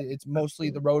because it's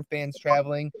mostly the road fans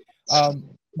traveling.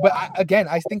 But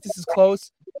I think this is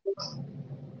close.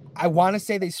 I want to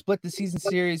say they split the season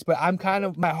series, but I'm kind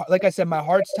of like I said, my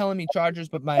heart's telling me Chargers,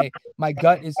 but my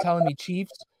gut is telling me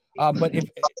Chiefs. But if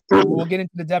we'll get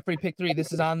into the depth pick 3,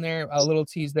 this is on there, a little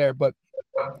tease there. But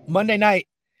Monday night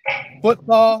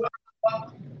football,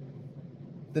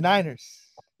 the Niners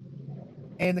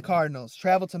and the Cardinals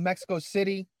travel to Mexico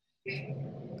City.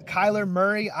 Kyler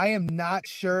Murray, I am not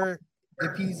sure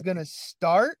if he's gonna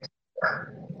start.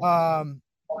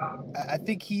 I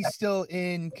think he's still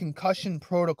in concussion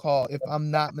protocol, if I'm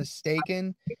not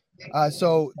mistaken.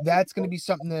 So that's going to be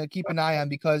something to keep an eye on,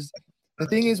 because the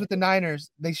thing is with the Niners,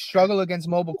 they struggle against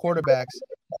mobile quarterbacks,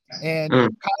 and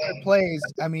Kyler plays.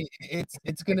 I mean,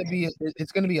 it's going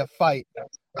to be a fight.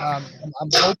 I'm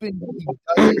hoping he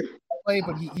doesn't play,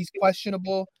 but he's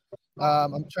questionable.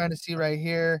 I'm trying to see right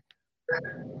here.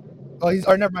 Oh,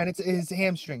 never mind. It's his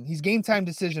hamstring. He's game time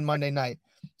decision Monday night.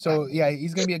 So, yeah,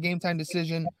 he's going to be a game-time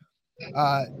decision.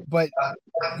 But,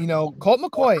 Colt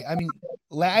McCoy, I mean,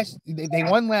 they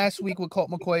won last week with Colt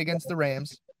McCoy against the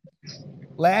Rams.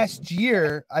 Last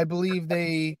year, I believe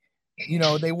they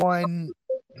won,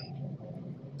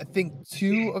 I think,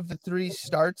 2 of the 3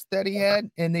 starts that he had,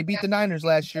 and they beat the Niners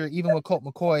last year, even with Colt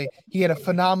McCoy. He had a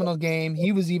phenomenal game.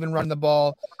 He was even running the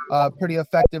ball pretty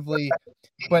effectively.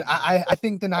 But I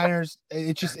think the Niners,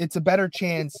 it's a better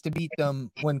chance to beat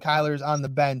them when Kyler's on the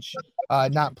bench,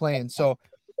 not playing. So,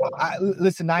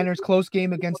 listen, Niners close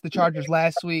game against the Chargers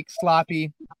last week,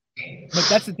 sloppy. But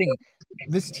that's the thing.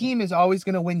 This team is always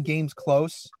going to win games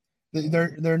close.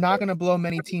 They're not going to blow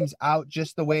many teams out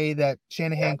just the way that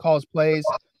Shanahan calls plays.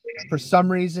 For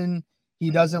some reason,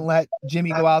 he doesn't let Jimmy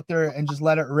go out there and just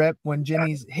let it rip when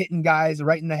Jimmy's hitting guys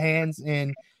right in the hands.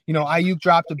 And Ayuk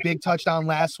dropped a big touchdown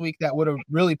last week that would have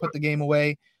really put the game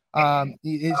away.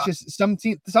 It's just some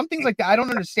things like that I don't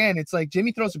understand. It's like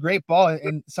Jimmy throws a great ball,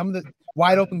 and some of the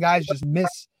wide open guys just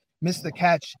miss the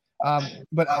catch.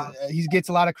 But he gets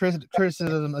a lot of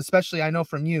criticism, especially I know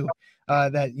from you,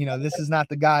 that this is not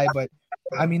the guy. But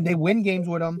I mean, they win games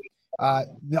with him.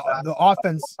 The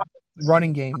offense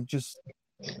running game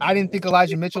I didn't think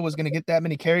Elijah Mitchell was going to get that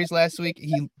many carries last week.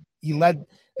 He led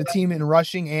the team in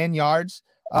rushing and yards,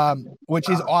 which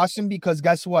is awesome because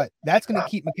guess what? That's going to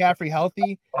keep McCaffrey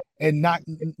healthy and not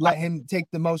let him take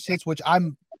the most hits, which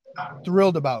I'm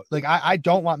thrilled about. Like, I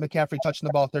don't want McCaffrey touching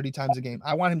the ball 30 times a game.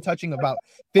 I want him touching about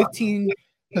 15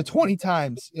 to 20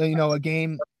 times, a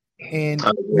game, and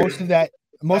most of that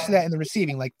in the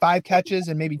receiving, like 5 catches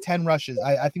and maybe 10 rushes.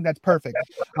 I think that's perfect.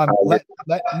 Let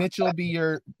Mitchell be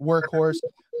your workhorse.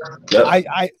 Yep.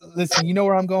 I listen, you know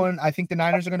where I'm going. I think the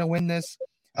Niners are going to win this,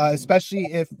 especially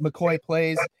if McCoy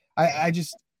plays.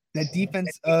 That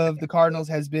defense of the Cardinals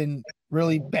has been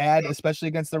really bad, especially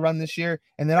against the run this year,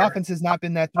 and that offense has not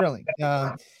been that thrilling.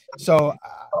 So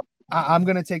I'm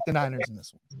going to take the Niners in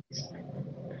this one.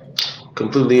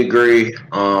 Completely agree.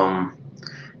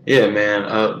 Yeah,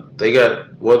 man. They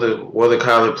got whether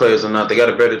Kyler plays or not, they got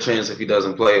a better chance if he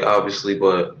doesn't play, obviously.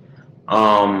 But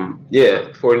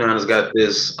 49ers got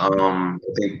this. I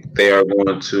think they are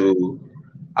going to.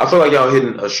 I feel like y'all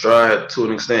hitting a stride to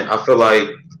an extent. I feel like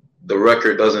the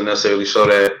record doesn't necessarily show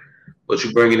that, but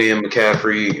you bringing in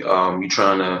McCaffrey, you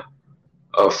trying to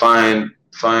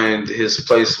find his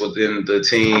place within the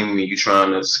team. You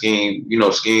trying to scheme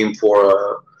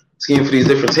for these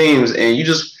different teams, and you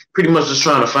just pretty much just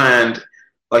trying to find,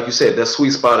 like you said, that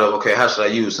sweet spot of, okay, how should I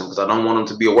use him? Because I don't want him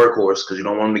to be a workhorse because you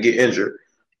don't want him to get injured.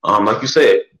 Like you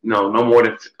said, no more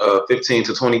than 15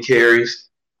 to 20 carries.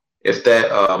 If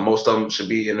that, most of them should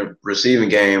be in the receiving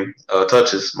game.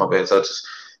 Touches. Most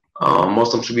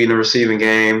of them should be in the receiving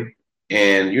game.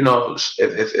 And,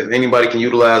 if anybody can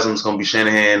utilize him, it's going to be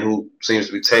Shanahan, who seems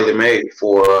to be tailor-made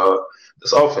for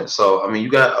this offense. So, I mean,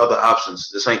 you got other options.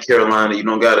 This ain't Carolina. You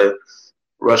don't got to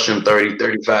rush him 30,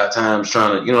 35 times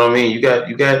trying to, you know what I mean? You got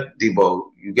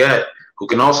Debo. You got who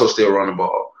can also still run the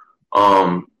ball.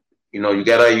 You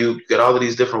got Ayuk. You got all of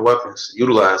these different weapons.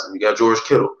 Utilize them. You got George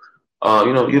Kittle.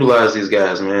 Utilize these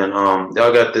guys, man.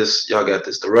 Y'all got this.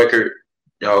 The record,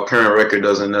 y'all current record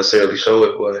doesn't necessarily show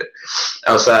it, but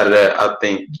outside of that, I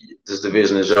think this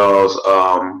division is y'all's.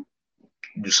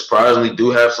 You surprisingly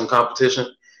do have some competition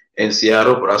in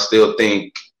Seattle, but I still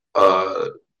think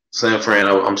San Fran.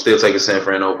 I'm still taking San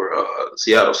Fran over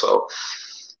Seattle. So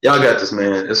y'all got this,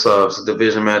 man. It's a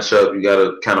division matchup. You got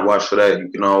to kind of watch for that. You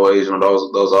can always,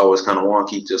 those are always kind of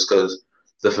wonky just because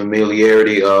the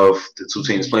familiarity of the two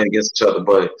teams playing against each other.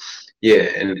 But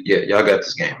y'all got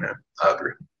this game, man. I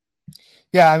agree.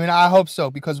 Yeah, I mean, I hope so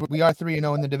because we are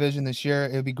 3-0 in the division this year.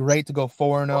 It would be great to go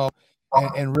 4-0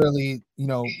 and really,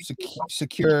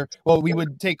 secure. Well, we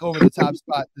would take over the top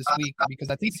spot this week because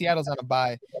I think Seattle's on a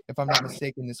bye, if I'm not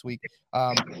mistaken, this week.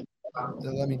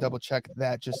 Let me double check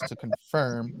that just to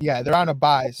confirm. Yeah, they're on a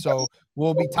bye, so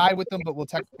we'll be tied with them, but we'll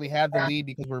technically have the lead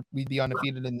because we'd be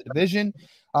undefeated in the division.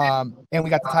 And we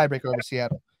got the tiebreaker over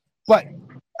Seattle. But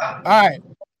all right.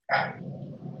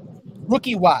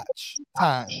 Rookie watch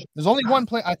time. There's only one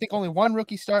play. I think only one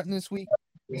rookie starting this week.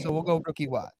 So we'll go rookie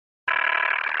watch.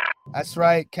 That's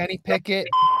right. Kenny Pickett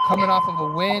coming off of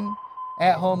a win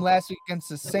at home last week against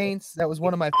the Saints. That was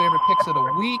one of my favorite picks of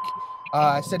the week.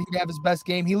 I said he'd have his best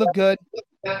game. He looked good.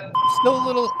 Still a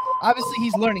little, obviously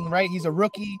he's learning, right? He's a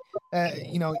rookie.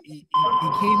 He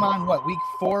came on week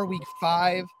 4, week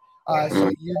 5.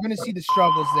 So you're going to see the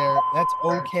struggles there. That's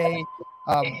okay.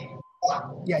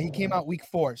 He came out week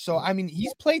 4. So, I mean,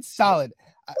 he's played solid.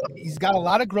 He's got a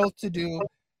lot of growth to do.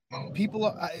 People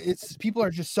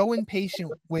are just so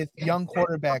impatient with young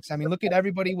quarterbacks. I mean, look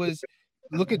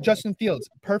at Justin Fields.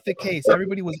 Perfect case.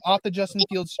 Everybody was off the Justin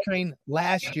Fields train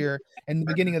last year and the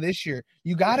beginning of this year.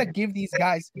 You got to give these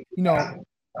guys,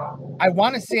 I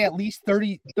want to say at least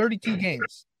 32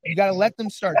 games. You got to let them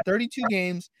start 32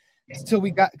 games until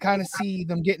we got kind of see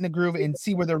them get in the groove and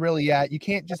see where they're really at. You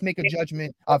can't just make a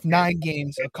judgment of 9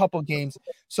 games, a couple games.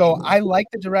 So I like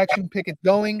the direction Pickett's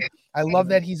going. I love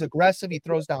that he's aggressive. He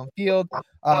throws downfield.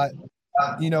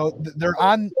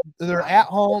 They're at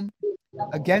home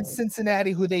against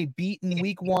Cincinnati, who they beat in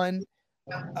week 1.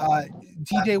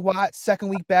 TJ Watt, second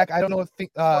week back. I don't know if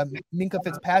Minkah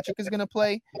Fitzpatrick is going to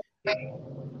play,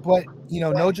 but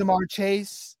no Jamar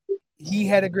Chase. He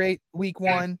had a great week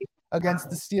 1 against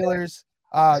the Steelers.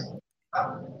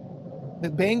 The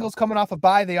Bengals coming off a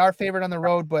bye, they are favored on the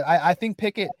road, but I think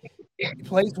Pickett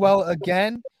plays well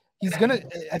again.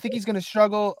 I think he's gonna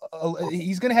struggle.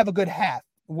 He's gonna have a good half,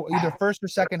 either first or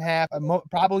second half.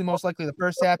 Probably most likely the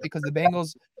first half because the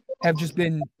Bengals have just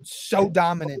been so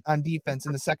dominant on defense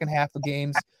in the second half of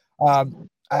games.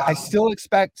 I still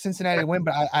expect Cincinnati to win,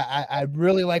 but I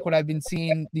really like what I've been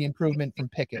seeing, the improvement from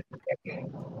Pickett.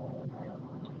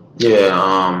 Yeah,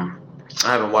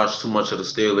 I haven't watched too much of the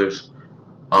Steelers.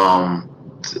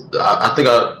 I think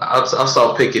I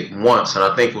saw Pickett once, and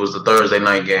I think it was the Thursday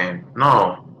night game.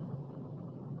 No,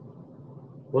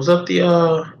 Was that the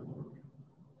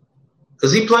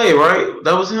Cause he played, right?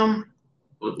 That was him.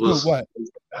 Who? Was What?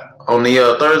 on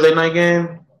the Thursday night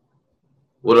game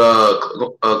with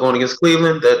going against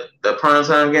Cleveland, that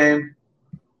primetime game.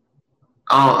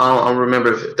 I don't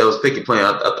remember if that was Pickett playing.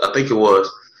 I think it was.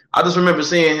 I just remember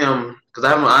seeing him because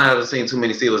I haven't seen too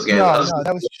many Steelers games. No,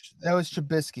 that was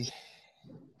Trubisky.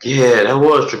 Yeah, that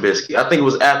was Trubisky. I think it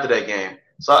was after that game.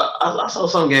 So I saw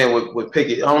some game with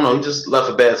Pickett. I don't know. He just left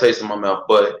a bad taste in my mouth.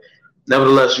 But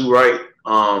nevertheless, you're right.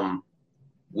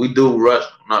 We do rush,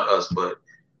 not us, but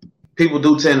people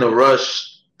do tend to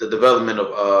rush the development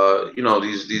of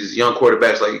these young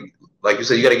quarterbacks. Like you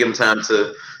said, you got to give them time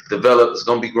to develop. It's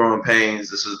gonna be growing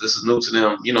pains. This is new to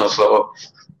them. So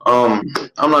I'm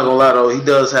not gonna lie though, he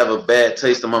does have a bad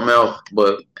taste in my mouth,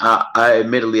 but I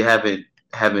admittedly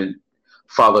haven't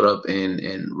followed up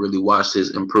and really watched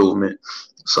his improvement.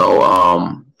 So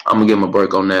I'm gonna give him a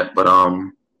break on that. But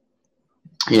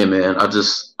yeah, man, I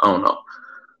don't know.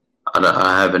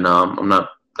 I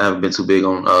haven't been too big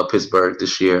on Pittsburgh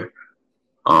this year.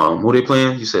 Who they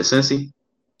playing? You said Cincy?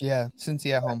 Yeah,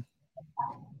 Cincy at home.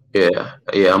 Yeah.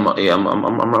 I'm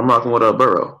rocking with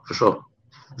Burrow for sure.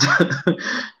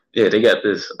 Yeah, they got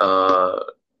this. Yeah.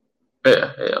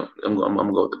 I'm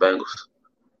gonna go with the Bengals.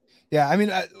 Yeah, I mean,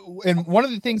 and one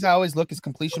of the things I always look is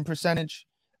completion percentage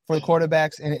for the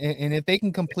quarterbacks, and if they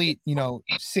can complete,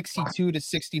 62 to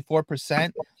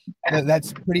 64%,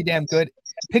 that's pretty damn good.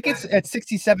 Pickett's at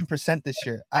 67% this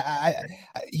year.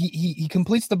 He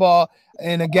completes the ball,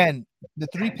 and again, the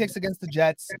 3 picks against the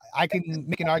Jets, I can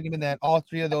make an argument that all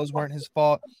 3 of those weren't his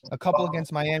fault. A couple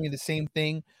against Miami, the same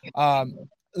thing.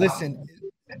 Listen,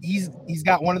 he's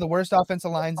got one of the worst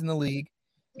offensive lines in the league.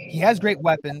 He has great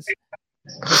weapons.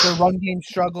 But their run game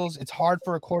struggles. It's hard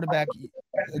for a quarterback.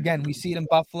 Again, we see it in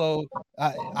Buffalo.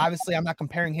 Obviously, I'm not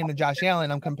comparing him to Josh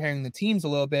Allen. I'm comparing the teams a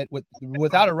little bit.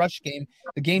 Without a rush game,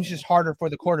 the game's just harder for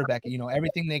the quarterback.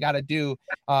 Everything they got to do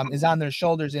is on their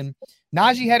shoulders. And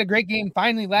Najee had a great game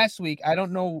finally last week. I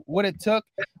don't know what it took.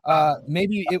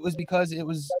 Maybe it was because it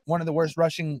was one of the worst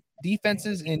rushing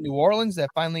defenses in New Orleans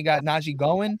that finally got Najee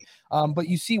going. But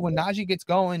you see, when Najee gets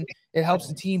going, it helps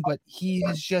the team. But he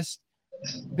has just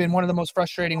been one of the most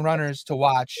frustrating runners to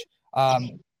watch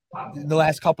the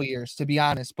last couple years, to be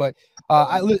honest. But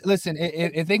listen,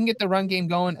 if they can get the run game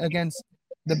going against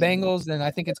the Bengals, then I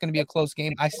think it's going to be a close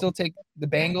game. I still take the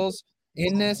Bengals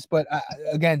in this, but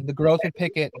again, the growth of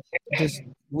Pickett just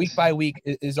week by week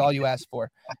is all you ask for.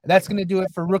 That's going to do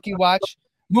it for Rookie Watch.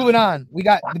 Moving on, we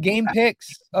got the game picks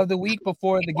of the week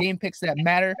before the game picks that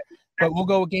matter, but we'll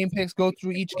go with game picks, go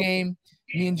through each game.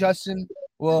 Me and Justin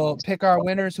will pick our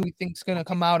winners, who we think is going to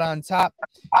come out on top.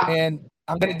 And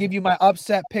I'm going to give you my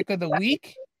upset pick of the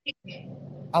week.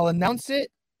 I'll announce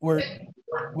it. We're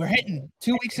hitting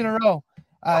 2 weeks in a row.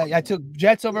 I took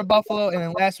Jets over Buffalo, and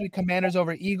then last week Commanders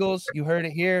over Eagles. You heard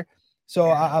it here.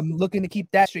 So I'm looking to keep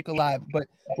that streak alive. But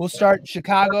we'll start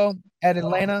Chicago at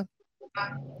Atlanta.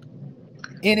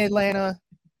 In Atlanta,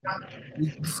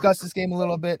 we discussed this game a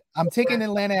little bit. I'm taking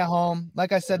Atlanta at home.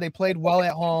 Like I said, they played well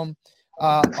at home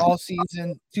all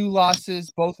season. 2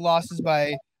 losses, both losses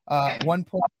by 1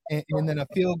 point and then a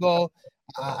field goal.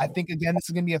 I think, again, this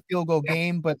is going to be a field goal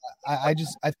game, but I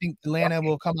think Atlanta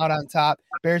will come out on top.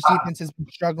 Bears defense has been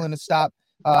struggling to stop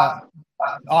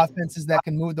offenses that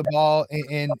can move the ball,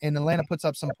 and Atlanta puts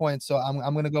up some points. So I'm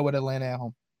going to go with Atlanta at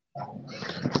home.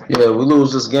 Yeah, we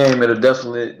lose this game, it'll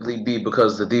definitely be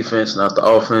because of the defense, not the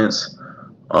offense.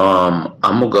 I'm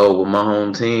gonna go with my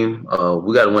home team.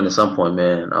 We got to win at some point,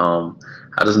 man.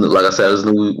 I just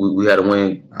knew we had a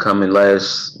win coming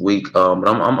last week. But I'm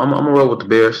gonna roll with the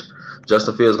Bears.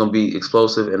 Justin Fields gonna be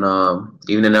explosive, and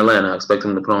even in Atlanta, I expect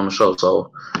him to put on the show.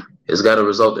 So it's got to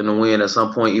result in a win at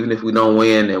some point. Even if we don't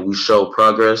win and we show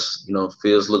progress,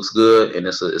 Fields looks good, and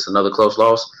it's another close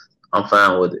loss, I'm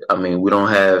fine with it. I mean, we don't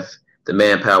have the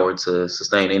manpower to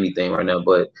sustain anything right now,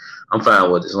 but I'm fine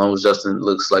with it as long as Justin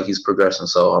looks like he's progressing.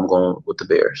 So I'm going with the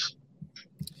Bears.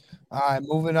 All right,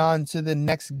 moving on to the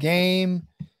next game.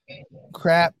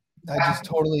 Crap, I just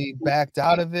totally backed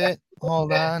out of it.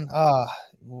 Hold on.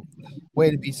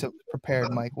 Way to be so prepared,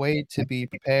 Mike. Way to be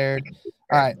prepared.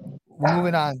 All right, we're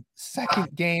moving on.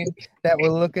 Second game that we're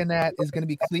looking at is going to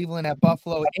be Cleveland at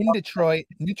Buffalo in Detroit,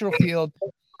 neutral field.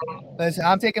 Listen,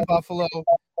 I'm taking Buffalo.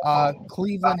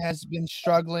 Cleveland has been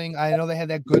struggling. I know they had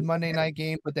that good Monday night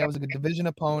game, but that was a good division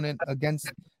opponent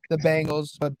against the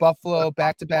Bengals. But Buffalo,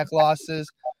 back-to-back losses.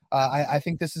 I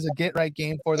think this is a get-right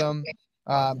game for them,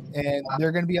 and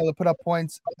they're going to be able to put up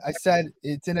points. I said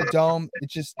it's in a dome.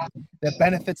 It's just that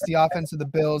benefits the offense of the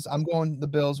Bills. I'm going the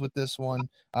Bills with this one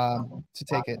to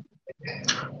take it.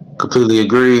 Completely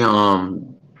agree.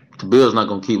 The Bills not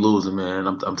gonna keep losing, man.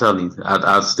 I'm telling you.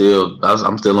 I'm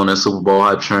still on that Super Bowl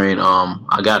hype train.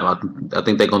 I got 'em. I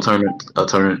think they're gonna turn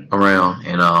it around,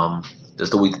 and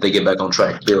just the week they get back on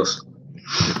track. Bills.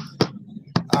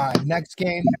 All right, next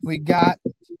game we're gonna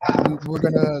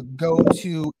go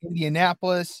to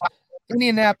Indianapolis.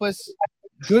 Indianapolis,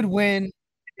 good win,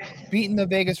 beating the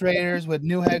Vegas Raiders with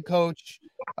new head coach.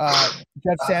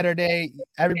 Jeff Saturday,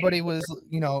 everybody was,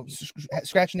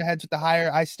 scratching their heads with the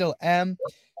hire. I still am.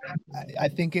 I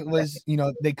think it was,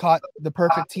 they caught the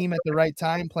perfect team at the right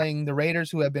time, playing the Raiders,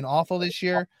 who have been awful this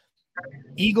year.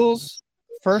 Eagles,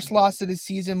 first loss of the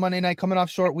season, Monday night, coming off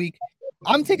short week.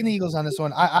 I'm taking the Eagles on this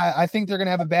one. I think they're going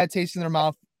to have a bad taste in their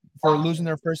mouth for losing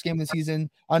their first game of the season,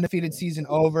 undefeated season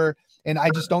over. And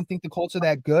I just don't think the Colts are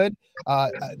that good.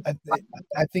 I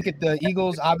think the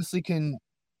Eagles obviously can,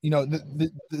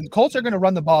 the Colts are going to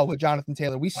run the ball with Jonathan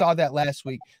Taylor. We saw that last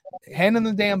week. Hand him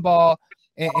the damn ball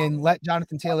and let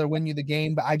Jonathan Taylor win you the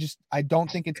game. But I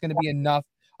don't think it's going to be enough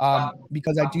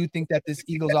because I do think that this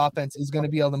Eagles offense is going to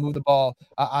be able to move the ball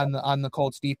on the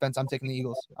Colts defense. I'm taking the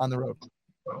Eagles on the road.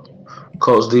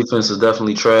 Colts defense is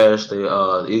definitely trash.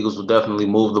 The Eagles will definitely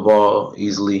move the ball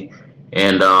easily.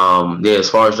 And as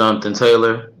far as Jonathan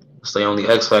Taylor, it's the only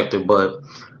X factor. But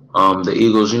the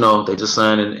Eagles, they just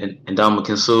signed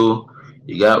Ndamukong Suh.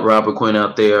 You got Robert Quinn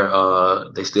out there.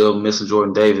 They still missing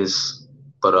Jordan Davis.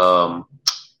 But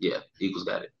Eagles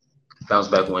got it. Bounce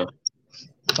back win.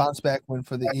 Bounce back win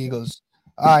for the Eagles.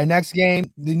 All right, next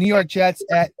game, the New York Jets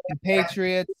at the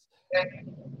Patriots.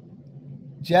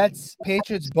 Jets,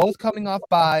 Patriots, both coming off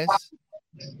buys.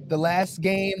 The last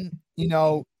game,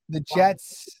 the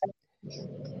Jets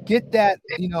get that,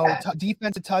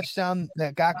 defensive touchdown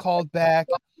that got called back.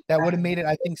 That would have made it,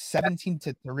 I think,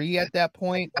 17-3 at that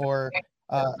point, or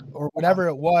whatever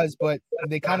it was. But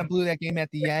they kind of blew that game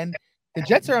at the end. The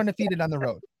Jets are undefeated on the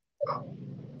road,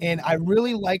 and I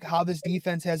really like how this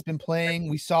defense has been playing.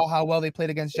 We saw how well they played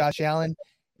against Josh Allen,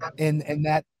 and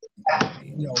that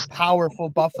powerful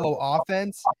Buffalo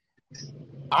offense.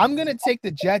 I'm gonna take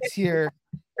the Jets here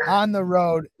on the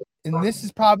road, and this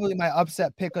is probably my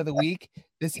upset pick of the week.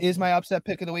 This is my upset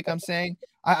pick of the week. I'm saying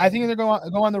I think they're going to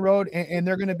go on the road and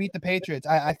they're going to beat the Patriots.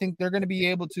 I think they're going to be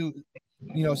able to,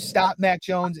 stop Mac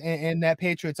Jones and that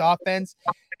Patriots offense.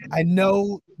 I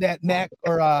know that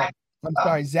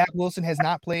Zach Wilson has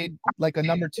not played like a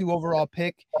number 2 overall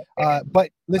pick. But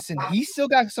listen, he's still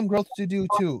got some growth to do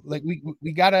too. Like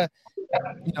we gotta,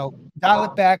 dial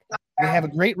it back. They have a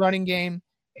great running game.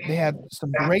 They have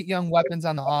some great young weapons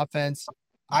on the offense.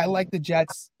 I like the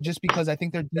Jets just because I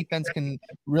think their defense can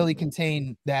really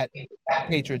contain that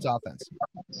Patriots offense.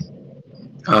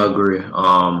 I agree.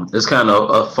 It's kind of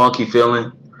a funky feeling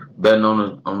betting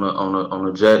on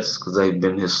the Jets because they've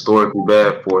been historically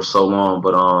bad for so long.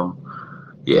 But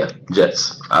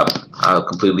Jets. I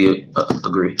completely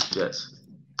agree. Jets.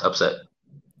 Upset.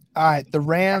 All right, the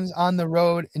Rams on the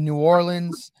road in New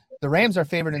Orleans. The Rams are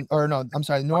favored New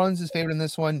Orleans is favored in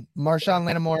this one. Marshawn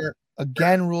Lattimore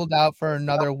again ruled out for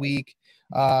another week.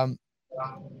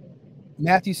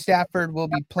 Matthew Stafford will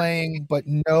be playing, but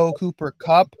no Cooper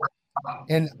Kupp.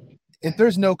 And if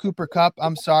there's no Cooper Kupp,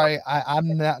 I'm sorry, I'm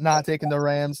not taking the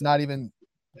Rams, not even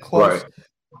close. Right.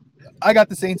 I got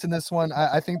the Saints in this one.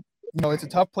 I think it's a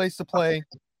tough place to play,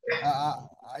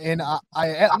 and I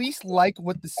at least like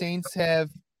what the Saints have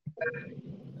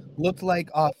looked like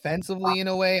offensively in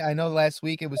a way. I know last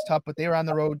week it was tough, but they were on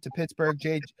the road to Pittsburgh.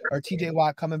 TJ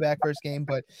Watt coming back first game,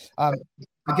 but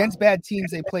against bad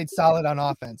teams, they played solid on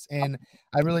offense, and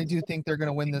I really do think they're going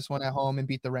to win this one at home and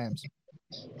beat the Rams.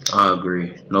 I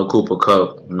agree. No Cooper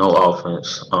Kupp, no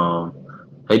offense.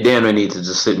 They damn near need to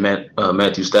just sit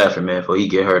Matthew Stafford, man, before he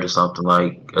get hurt or something.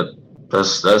 Like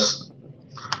that's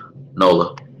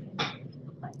Nola.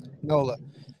 All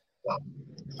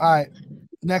right,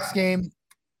 next game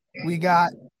we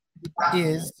got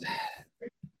is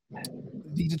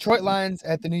the Detroit Lions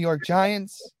at the New York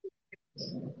Giants.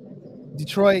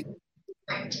 Detroit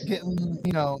getting,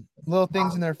 little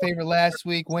things in their favor last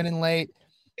week, winning late.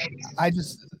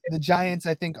 The Giants,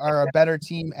 I think, are a better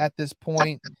team at this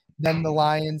point than the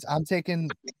Lions. I'm taking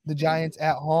the Giants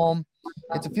at home.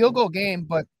 It's a field goal game,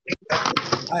 but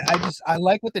I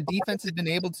like what the defense has been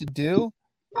able to do.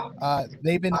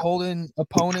 They've been holding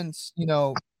opponents,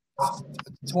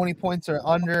 20 points or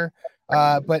under.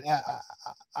 But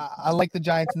I like the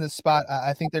Giants in this spot.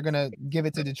 I think they're going to give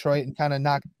it to Detroit and kind of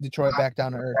knock Detroit back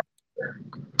down to earth.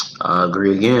 I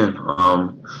agree again.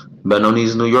 Betting on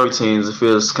these New York teams, it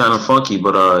feels kind of funky,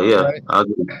 but right. I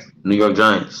agree. New York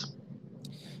Giants.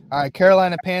 All right,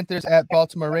 Carolina Panthers at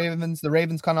Baltimore Ravens. The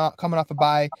Ravens coming off a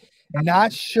bye.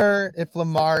 Not sure if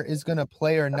Lamar is going to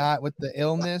play or not with the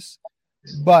illness,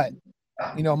 but,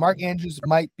 Mark Andrews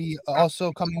might be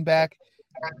also coming back.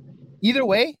 Either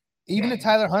way, even if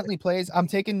Tyler Huntley plays, I'm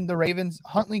taking the Ravens.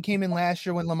 Huntley came in last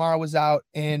year when Lamar was out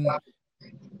and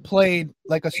played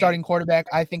like a starting quarterback.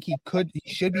 I think he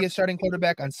should be a starting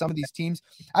quarterback on some of these teams.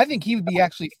 I think he would be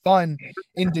actually fun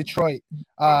in Detroit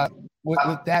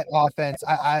with that offense.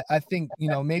 I think,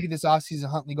 maybe this offseason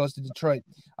Huntley goes to Detroit.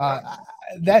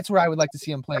 That's where I would like to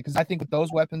see him play because I think with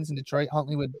those weapons in Detroit,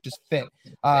 Huntley would just fit.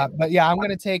 But yeah, I'm going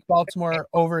to take Baltimore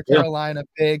over Carolina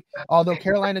big, although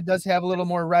Carolina does have a little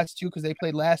more rest too because they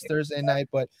played last Thursday night.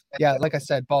 But yeah, like I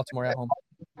said, Baltimore at home.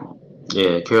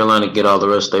 Yeah, Carolina get all the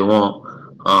rest they want.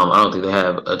 I don't think they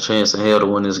have a chance in hell to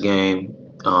win this game,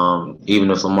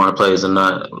 even if Lamar plays or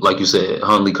not. Like you said,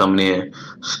 Huntley coming in,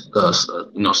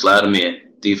 slide him in.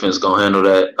 Defense gonna handle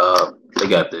that. They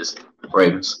got this.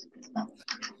 Ravens.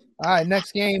 All right,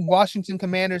 next game: Washington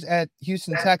Commanders at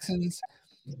Houston Texans.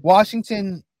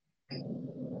 Washington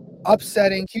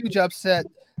huge upset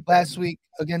last week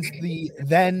against the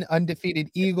then undefeated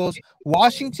Eagles.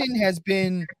 Washington has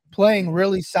been playing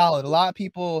really solid. A lot of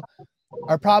people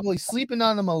are probably sleeping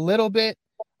on them a little bit.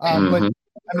 But I mean,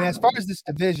 as far as this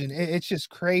division, it's just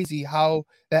crazy how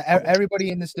that everybody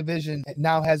in this division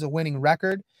now has a winning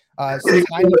record. Since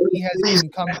he has been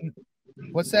coming.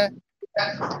 What's that?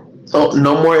 Oh,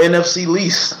 no more NFC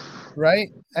least. Right?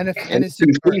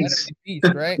 NFC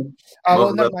East, right?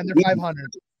 Well, never mind. They're 500.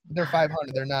 They're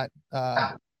 500. They're not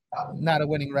a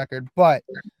winning record, but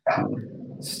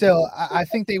still, I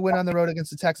think they win on the road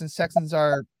against the Texans. Texans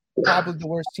are probably the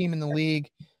worst team in the league.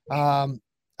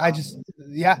 I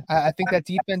think that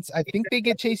defense, I think they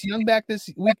get Chase Young back this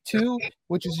week too,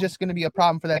 which is just going to be a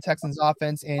problem for that Texans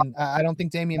offense. And I don't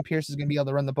think Dameon Pierce is going to be able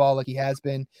to run the ball like he has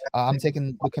been. I'm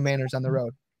taking the Commanders on the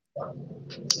road.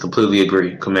 Completely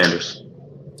agree. Commanders.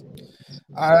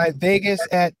 All right, Vegas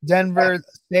at Denver,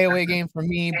 stay away game for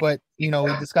me, but we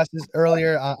discussed this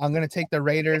earlier. I'm going to take the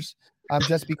Raiders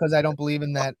just because I don't believe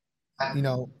in that.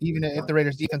 Even if the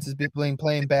Raiders defense is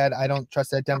playing bad, I don't trust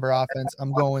that Denver offense.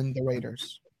 I'm going the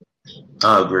Raiders.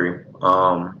 I agree.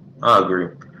 I agree.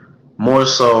 More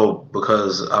so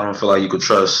because I don't feel like you could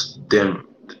trust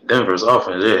Denver's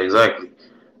offense. Yeah, exactly.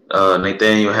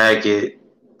 Nathaniel Hackett.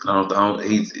 I don't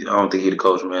think he's the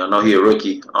coach, man. I know he's a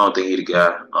rookie. I don't think he's the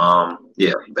guy.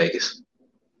 Yeah, Vegas.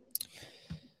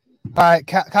 All right,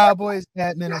 Cowboys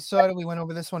at Minnesota. We went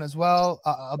over this one as well.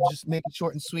 I'll just make it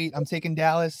short and sweet. I'm taking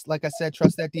Dallas. Like I said,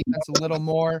 trust that defense a little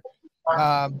more.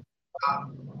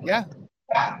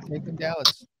 Taking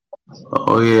Dallas.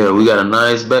 Oh yeah, we got a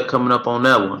nice bet coming up on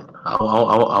that one. I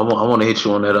want to hit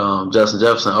you on that Justin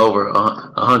Jefferson over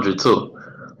 100 too.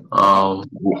 But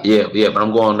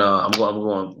I'm going.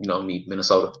 Me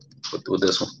Minnesota with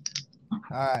this one.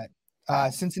 All right.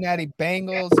 Cincinnati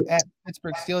Bengals at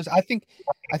Pittsburgh Steelers. I think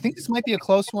this might be a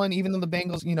close one, even though the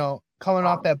Bengals, coming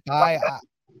off that bye.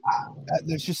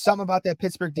 There's just something about that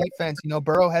Pittsburgh defense.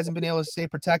 Burrow hasn't been able to stay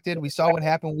protected. We saw what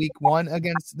happened week 1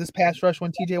 against this pass rush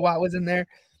when TJ Watt was in there.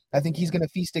 I think he's going to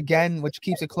feast again, which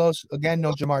keeps it close. Again,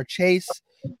 no Jamar Chase.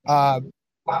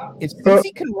 Since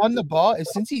he can run the ball,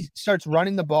 since he starts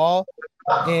running the ball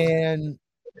and,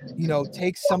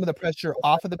 takes some of the pressure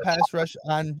off of the pass rush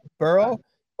on Burrow,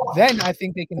 then I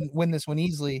think they can win this one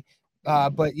easily.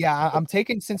 But yeah, I'm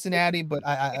taking Cincinnati, but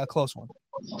a close one.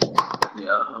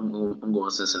 Yeah, I'm going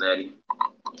Cincinnati.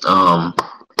 Like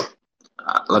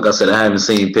I said, I haven't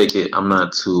seen Pickett. I'm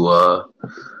not too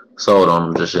sold on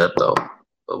him just yet, though.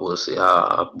 But we'll see.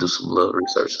 I'll do some little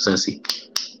research. Cincy.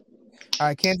 All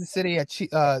right, Kansas City at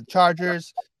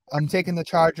Chargers. I'm taking the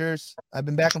Chargers. I've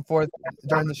been back and forth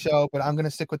during the show, but I'm going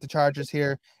to stick with the Chargers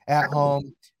here at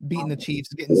home, beating the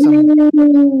Chiefs, getting some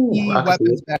key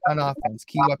weapons back on offense.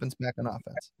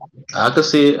 I can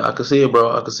see it,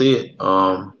 bro. I can see it.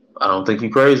 I don't think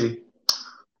you're crazy.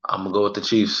 I'm going to go with the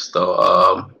Chiefs, though.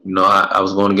 I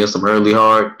was going against them early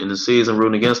hard in the season,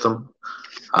 rooting against them.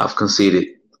 I've conceded.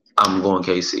 I'm going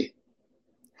KC.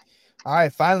 All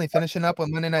right, finally finishing up with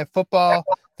Monday Night Football.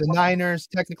 The Niners,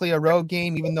 technically a road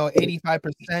game, even though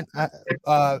 85%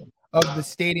 of the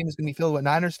stadium is going to be filled with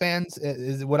Niners fans,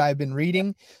 is what I've been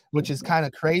reading, which is kind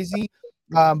of crazy.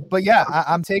 But yeah,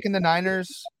 I'm taking the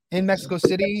Niners in Mexico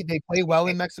City. They play well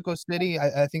in Mexico City.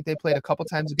 I think they played a couple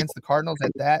times against the Cardinals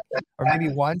at that, or maybe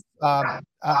once.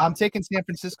 I'm taking San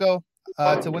Francisco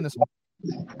to win this one.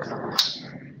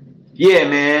 Yeah,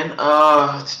 man.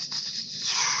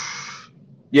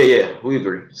 Yeah, we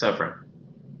agree. San Fran.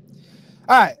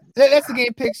 All right, that's the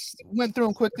game picks. Went through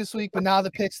them quick this week, but now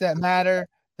the picks that matter.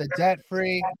 The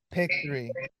debt-free pick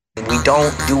 3. We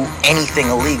don't do anything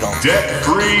illegal.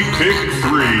 Debt-free pick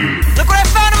 3. Look what I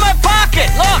found in my pocket!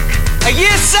 Look! A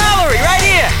year's salary right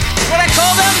here! What I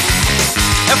call them?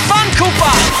 A fun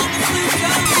coupon!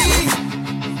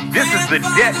 This is the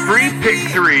debt-free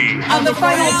pick 3 On the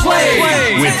final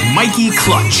play! with Mikey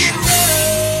Clutch.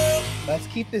 Let's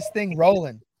keep this thing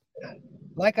rolling.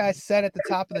 Like I said at the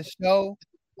top of the show,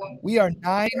 we are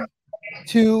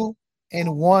 9-2-1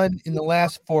 in the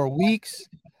last 4 weeks.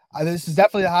 This is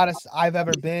definitely the hottest I've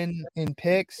ever been in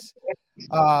picks.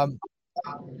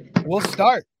 We'll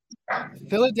start.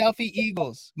 Philadelphia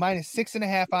Eagles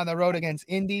 -6.5 on the road against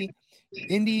Indy.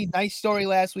 Indy, nice story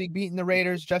last week, beating the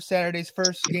Raiders. Jeff Saturday's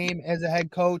first game as a head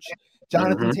coach.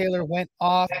 Jonathan Taylor went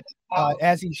off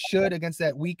as he should against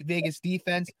that weak Vegas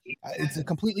defense. It's a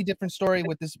completely different story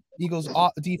with this Eagles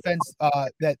defense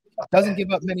that doesn't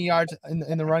give up many yards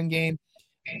in the run game.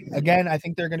 Again, I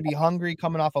think they're going to be hungry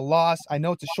coming off a loss. I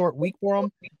know it's a short week for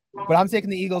them, but I'm taking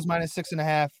the Eagles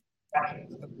 -6.5.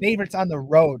 Favorites on the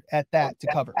road at that to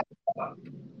cover.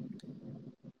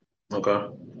 Okay.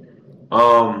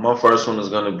 My first one is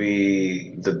going to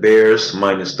be the Bears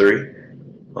 -3.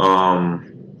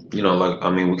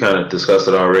 We kind of discussed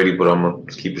it already, but I'm going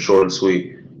to keep it short and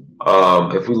sweet.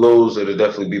 If we lose, it'll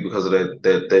definitely be because of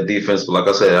that defense. But like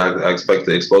I said, I expect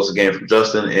the explosive game from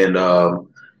Justin, and I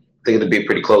think it'll be a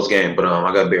pretty close game. But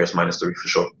I got Bears -3 for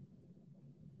sure.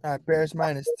 All right, Bears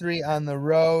 -3 on the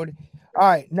road. All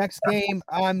right, next game,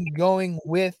 I'm going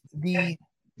with the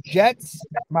Jets.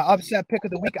 My upset pick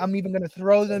of the week. I'm even going to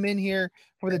throw them in here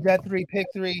for the debt-free pick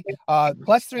 3,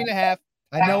 +3.5.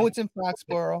 I know it's in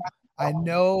Foxborough. I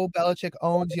know Belichick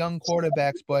owns young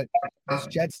quarterbacks, but this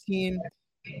Jets team,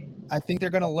 I think they're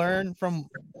going to learn from,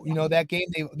 that game.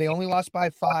 They only lost by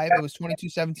 5. It was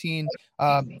 22-17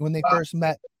 when they first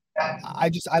met. I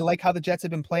like how the Jets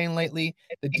have been playing lately.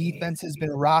 The defense has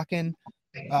been rocking.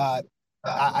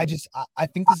 I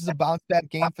think this is a bounce back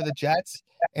game for the Jets,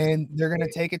 and they're going to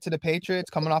take it to the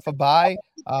Patriots coming off a bye.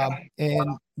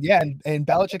 And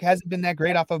Belichick hasn't been that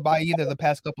great off a bye either the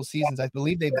past couple seasons. I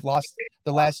believe they've lost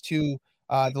the last two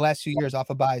years off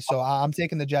a bye. So I'm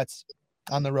taking the Jets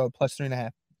on the road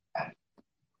 +3.5.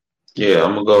 Yeah,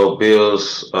 I'm gonna go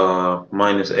Bills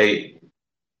 -8.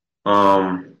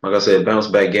 Like I said, bounce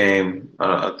back game.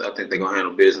 I think they're gonna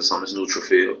handle business on this neutral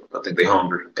field. I think they're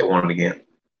hungry. They want it again.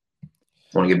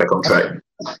 Want to get back on track.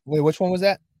 Wait, which one was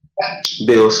that?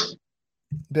 Bills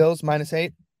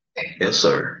 -8. Yes,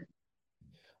 sir.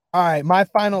 All right, my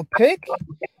final pick.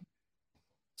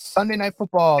 Sunday Night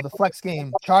Football, the flex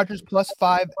game. Chargers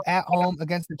 +5 at home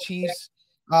against the Chiefs.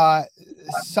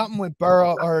 Something with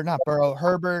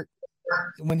Herbert.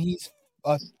 When he's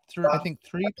I think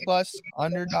 3+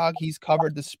 underdog, he's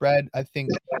covered the spread, I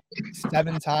think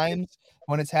 7 times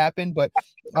when it's happened. But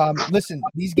listen,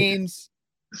 these games,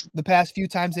 the past few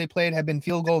times they played have been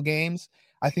field goal games.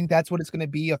 I think that's what it's going to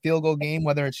be, a field goal game,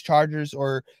 whether it's Chargers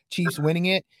or Chiefs winning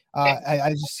it.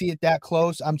 I just see it that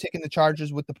close. I'm taking the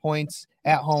Chargers with the points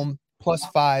at home,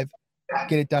 +5.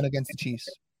 Get it done against the Chiefs.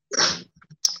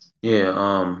 Yeah,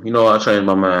 I changed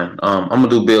my mind. I'm going to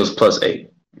do Bills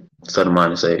 +8 instead of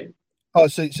 -8. Oh,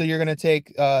 so you're going to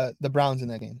take the Browns in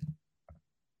that game?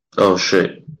 Oh,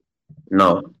 shit.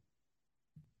 No.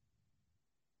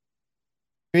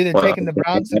 You're either taking the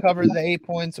Browns to cover the 8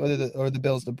 points or the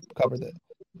Bills to cover the.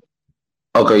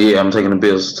 Okay, yeah, I'm taking the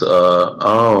Bills to.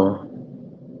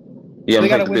 Yeah, they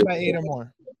got to win by 8 or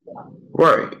more.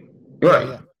 Right.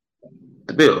 Yeah.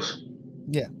 The Bills.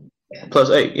 Yeah.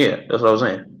 +8. Yeah, that's what I was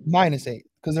saying. -8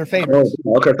 because they're favorites.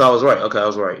 Okay, so I was right. Okay, I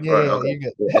was right. Yeah, right. yeah, Okay. you're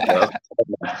good.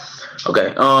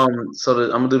 Okay. So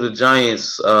I'm gonna do the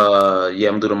Giants. I'm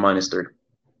gonna do the -3.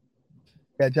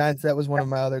 Yeah, Giants. That was one of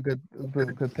my other good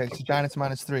picks. Giants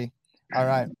 -3. All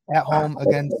right, at home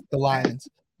against the Lions.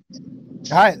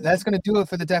 All right, that's gonna do it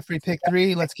for the debt-free pick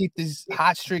 3. Let's keep this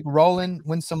hot streak rolling,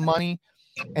 win some money,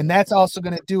 and that's also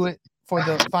gonna do it for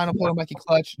the final play of Mikey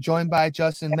Clutch. Joined by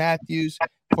Justin Mathews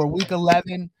for Week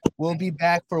 11. We'll be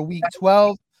back for Week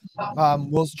 12.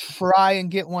 We'll try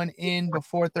and get one in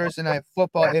before Thursday Night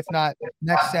Football. If not,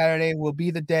 next Saturday will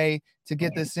be the day to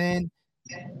get this in.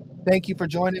 Thank you for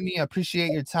joining me. I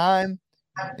appreciate your time.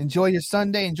 Enjoy your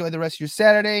Sunday. Enjoy the rest of your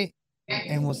Saturday.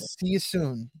 And we'll see you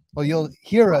soon. Well, you'll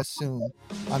hear us soon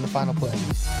on the final play.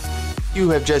 You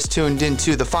have just tuned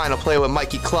into the final play with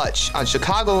Mikey Clutch on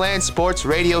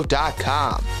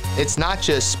ChicagolandSportsRadio.com. It's not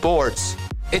just sports,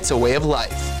 it's a way of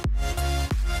life.